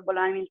integrable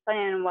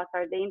Hamiltonian and what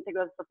are the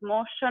integrals of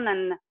motion?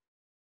 And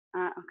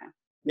okay.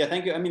 Yeah,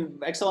 thank you. I mean,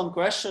 excellent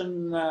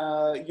question.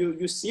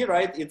 You see,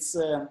 right?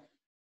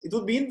 It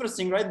would be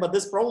interesting, right? But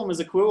this problem is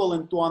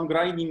equivalent to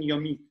ungrinding your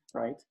meat,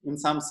 right? In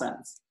some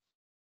sense.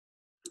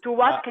 To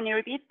what? Can you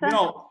repeat that? You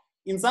know,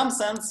 in some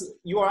sense,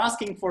 you are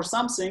asking for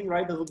something,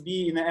 right? That would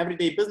be in an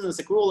everyday business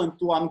equivalent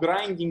to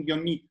ungrinding your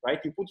meat, right?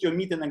 You put your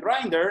meat in a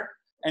grinder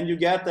and you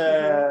get,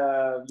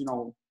 you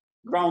know,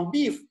 ground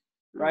beef,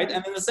 right?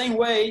 And in the same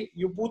way,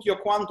 you put your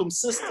quantum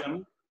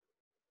system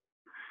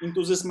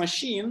into this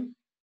machine,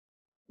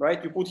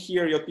 right? You put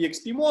here your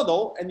PXP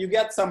model and you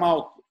get some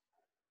output,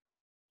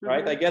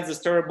 right? I get this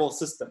terrible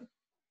system.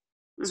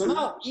 So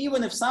now,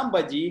 even if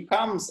somebody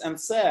comes and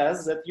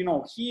says that, you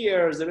know,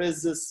 here there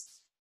is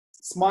this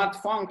smart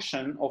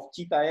function of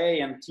theta A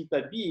and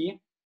theta B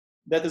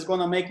that is going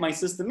to make my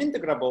system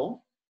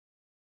integrable,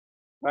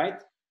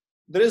 right?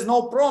 There is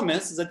no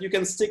promise that you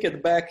can stick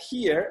it back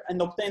here and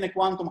obtain a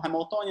quantum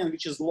Hamiltonian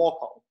which is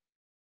local.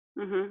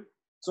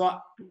 So,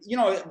 you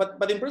know,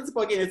 but in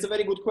principle, again, it's a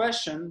very good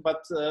question,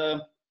 but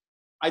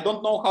I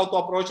don't know how to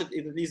approach it,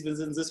 at least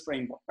within this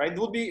framework, right? It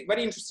would be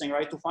very interesting,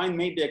 right, to find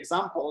maybe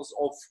examples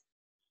of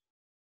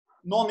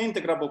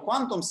non-integrable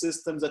quantum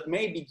systems that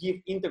maybe give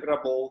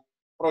integrable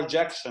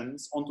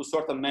projections onto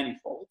certain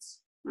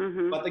manifolds.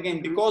 But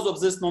again, because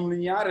of this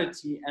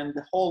nonlinearity and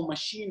the whole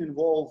machine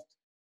involved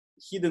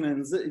hidden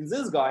in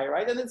this guy,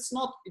 right? And it's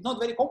not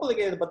very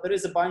complicated, but there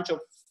is a bunch of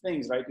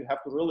things, right? You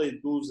have to really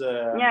do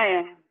the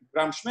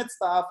Gram-Schmidt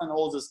stuff and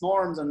all these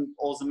norms and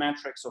all the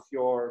metrics of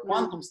your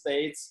quantum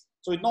states.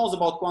 So it knows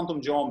about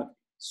quantum geometry.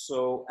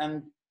 So,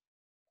 and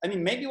I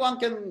mean, maybe one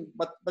can,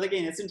 but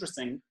again, it's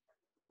interesting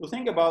to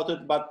think about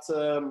it. But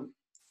the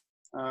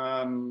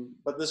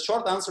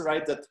short answer,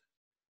 right, that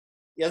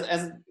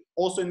as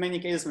also in many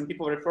cases when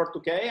people refer to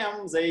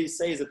KM, they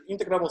say that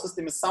integrable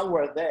system is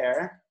somewhere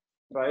there,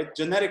 right?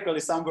 Generically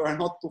somewhere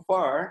not too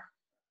far,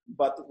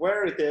 but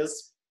where it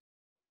is,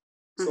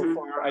 so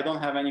far I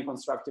don't have any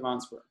constructive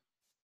answer.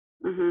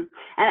 And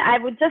I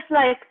would just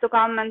like to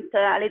comment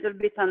a little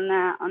bit on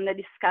the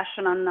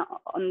discussion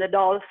on the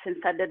dolls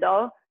inside the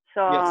doll.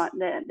 So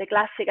the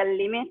classical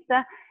limit.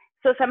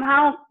 So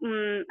somehow,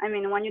 I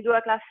mean, when you do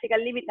a classical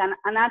limit,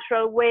 a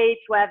natural way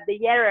to have the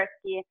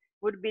hierarchy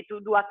would be to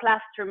do a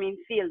cluster mean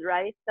field,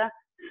 right?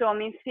 So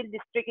mean field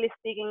is strictly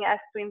speaking S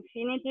to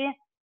infinity,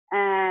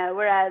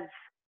 whereas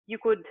you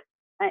could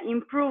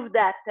improve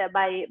that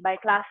by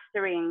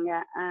clustering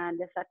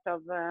the set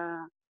of.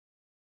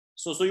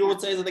 So you would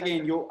say that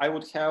again, I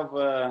would have,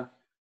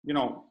 you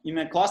know, in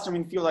a cluster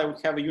mean field, I would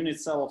have a unit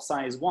cell of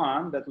size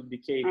 1, that would be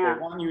K for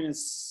 1 unit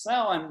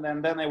cell, and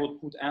then I would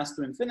put S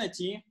to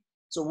infinity.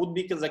 So would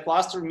be because the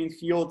cluster mean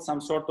field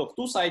some sort of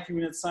two-side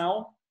unit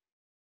cell.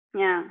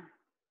 Yeah.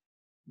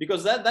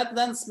 Because that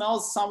then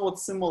smells somewhat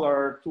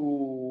similar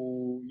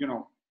to, you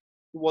know,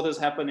 what is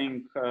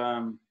happening.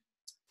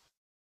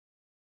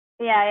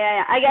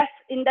 Yeah. I guess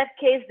in that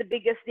case, the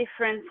biggest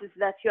difference is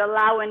that you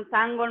allow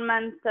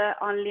entanglement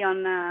only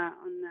on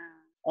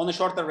a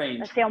shorter range.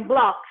 Let's say on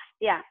blocks.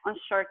 Yeah, on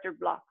shorter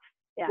blocks.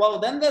 Yeah. Well,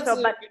 then that's, so,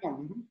 you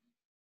know,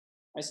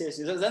 I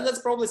see. Then that's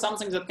probably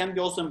something that can be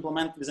also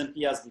implemented with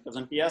MPS, because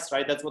MPS,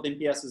 right, that's what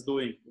MPS is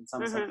doing in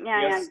some sense.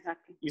 Yeah,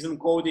 exactly. Is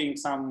encoding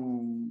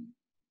some,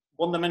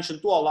 one dimension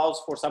 2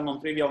 allows for some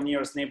non-trivial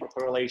nearest neighbor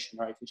correlation,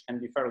 right, which can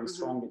be fairly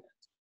strong in it.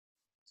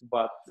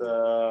 But,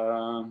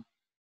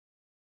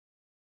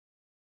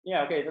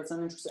 yeah, okay, that's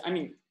an interesting, I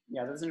mean,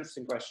 yeah, that's an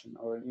interesting question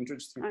or an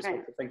interesting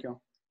perspective. Thank you.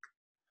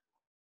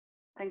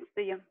 Thanks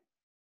to you.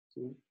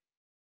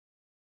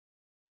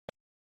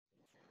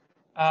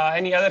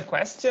 Any other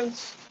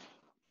questions?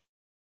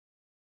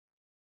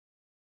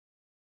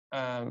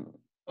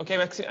 Okay,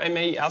 Maksym, I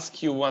may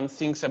ask you one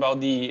thing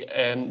about the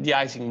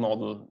Ising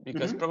model,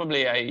 because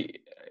probably I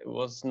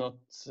was not.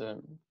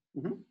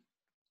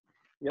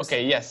 Yes.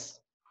 Okay. Yes.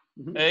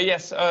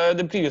 Yes.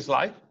 The previous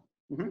slide.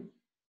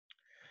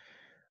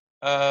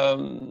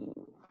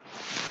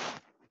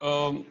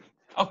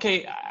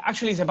 Okay.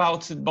 Actually, it's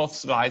about both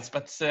slides,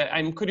 but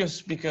I'm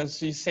curious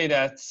because you say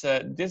that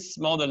this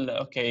model.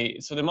 Okay.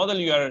 So the model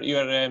you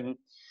are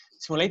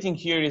simulating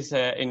here is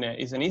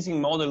an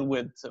Ising model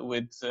with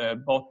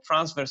both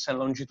transverse and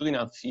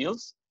longitudinal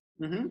fields.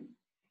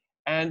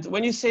 And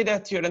when you say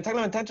that your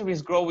entanglement entropy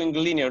is growing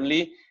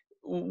linearly,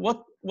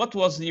 what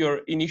was your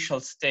initial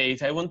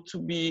state? I want to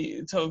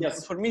be, so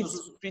for me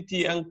it's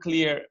pretty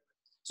unclear.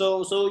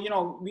 So you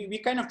know, we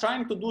kind of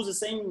trying to do the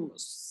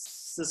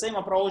same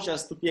approach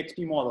as to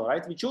PXP model,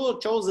 right? We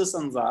chose this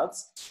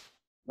ansatz,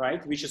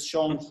 right, which is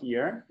shown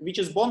here, which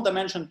is bond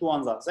dimension 2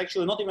 ansatz.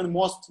 Actually, not even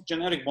most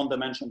generic bond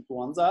dimension 2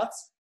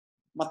 ansatz,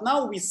 but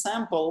now we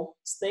sample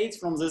states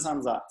from this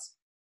ansatz.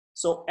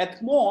 So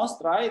at most,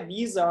 right,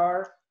 these are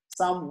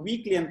some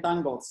weakly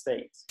entangled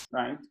states,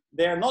 right?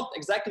 They're not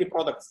exactly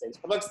product states.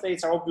 Product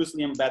states are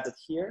obviously embedded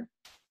here,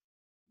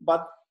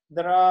 but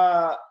there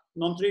are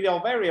non-trivial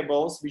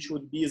variables, which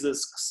would be this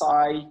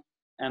psi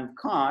and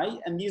chi,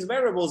 and these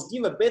variables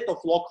give a bit of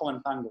local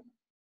entanglement.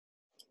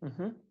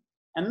 Mm-hmm.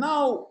 And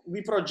now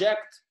we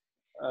project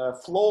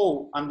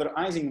flow under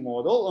Ising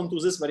model onto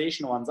this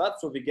variational ansatz,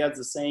 so we get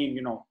the same,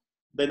 you know,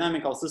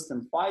 dynamical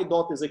system phi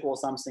dot is equal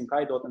something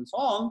chi dot and so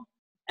on,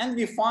 and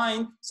we find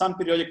some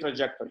periodic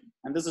trajectory,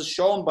 and this is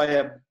shown by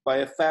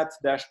a fat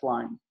dashed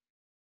line.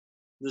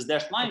 This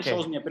dashed line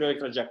shows me a periodic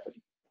trajectory.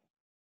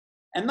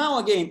 And now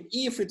again,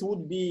 if it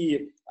would be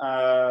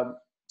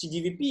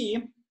TDVP,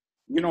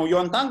 you know,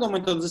 your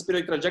entanglement on this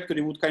periodic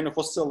trajectory would kind of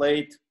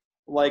oscillate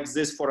like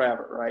this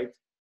forever, right?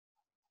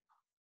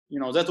 You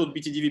know, that would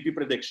be TDVP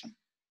prediction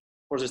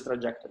for this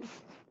trajectory.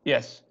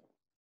 Yes.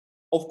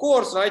 Of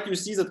course, right, you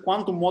see that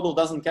quantum model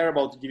doesn't care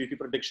about TDVP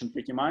prediction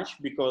pretty much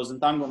because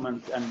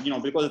entanglement and, you know,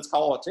 because it's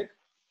chaotic.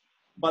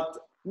 But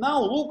now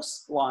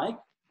looks like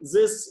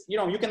this, you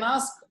know, you can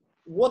ask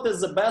what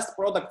is the best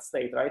product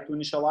state, right, to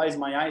initialize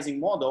my Ising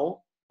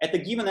model at a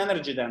given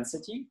energy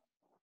density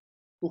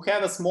to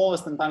have a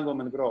smallest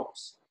entanglement growth,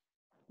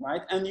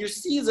 right? And you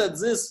see that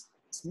this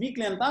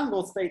weakly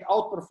entangled state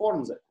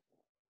outperforms it,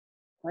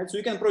 right? So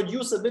you can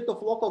produce a bit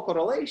of local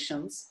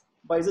correlations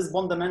by this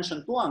bond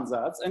dimension 2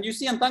 ansatz. And you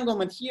see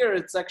entanglement here,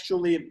 it's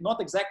actually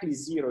not exactly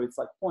 0, it's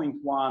like 0.1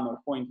 or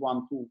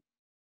 0.12.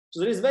 So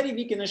there is very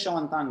weak initial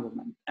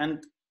entanglement.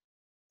 And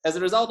as a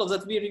result of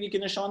that very weak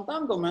initial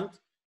entanglement,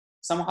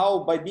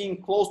 somehow by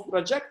being close to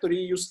trajectory,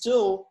 you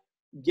still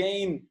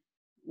gain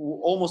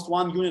almost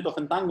 1 unit of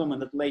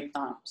entanglement at late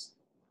times.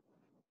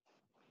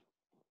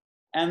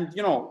 And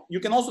you know, you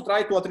can also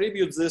try to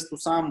attribute this to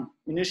some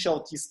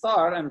initial T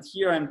star, and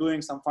here I'm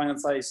doing some finite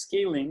size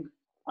scaling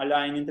a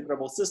la an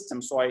integrable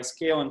system. So I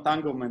scale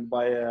entanglement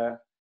by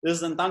this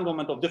is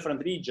entanglement of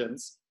different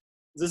regions.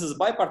 This is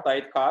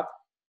bipartite cut.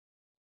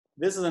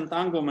 This is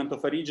entanglement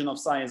of a region of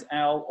size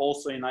L,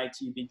 also in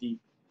ITBD.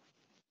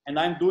 And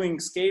I'm doing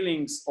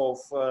scalings of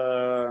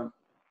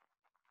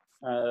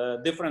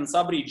different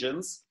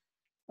subregions,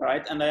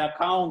 right? And I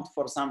account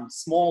for some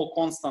small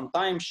constant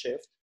time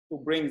shift to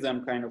bring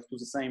them kind of to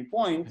the same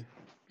point,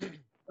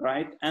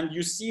 right? And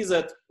you see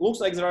that looks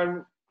like there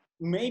are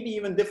maybe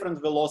even different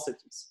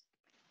velocities,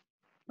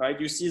 right?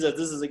 You see that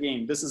this is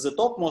again, this is the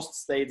topmost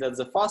state, that's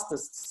the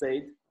fastest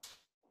state,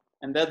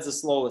 and that's the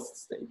slowest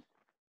state.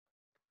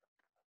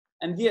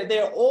 And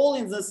they're all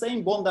in the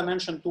same bond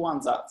dimension 2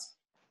 ansatz.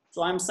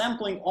 So I'm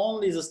sampling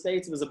only the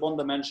states with the bond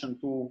dimension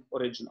 2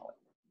 originally.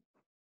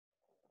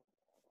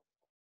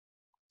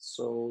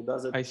 So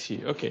does it? I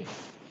see, okay.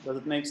 Does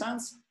it make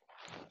sense?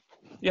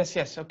 Yes,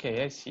 yes,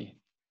 okay, I see.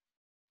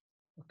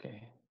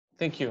 Okay,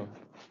 thank you.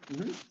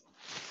 Mm-hmm.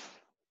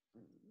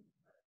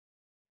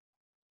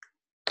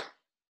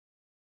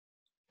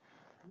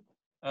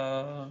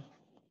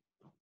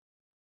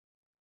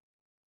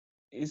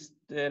 Is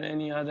there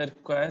any other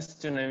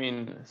question? I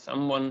mean,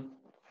 someone?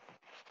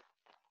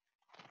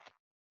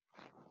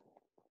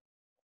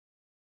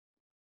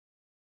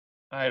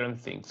 I don't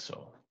think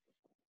so.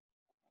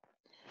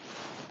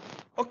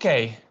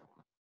 Okay.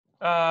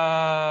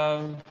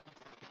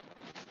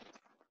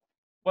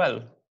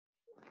 Well,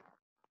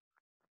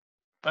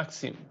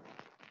 Maksym,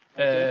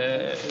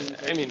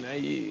 I mean,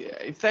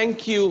 I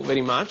thank you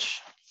very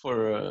much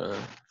for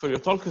your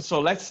talk. So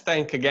let's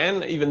thank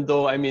again, even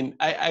though I mean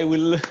I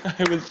will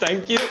I will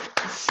thank you.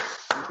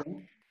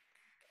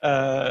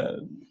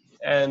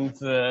 And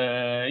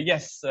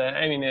yes,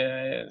 I mean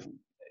it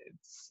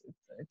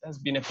has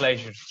been a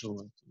pleasure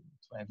to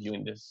have you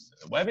in this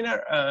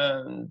webinar,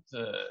 and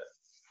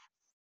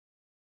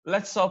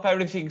let's hope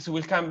everything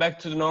will come back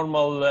to the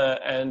normal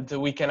and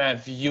we can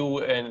have you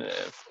in,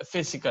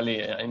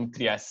 physically in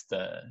Trieste.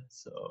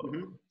 So.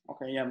 Mm-hmm.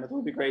 Okay, yeah, that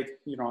would be great.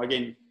 You know,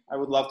 again, I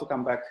would love to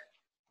come back.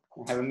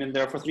 I haven't been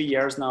there for 3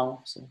 years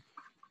now, so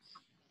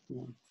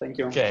yeah, thank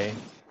you. Okay.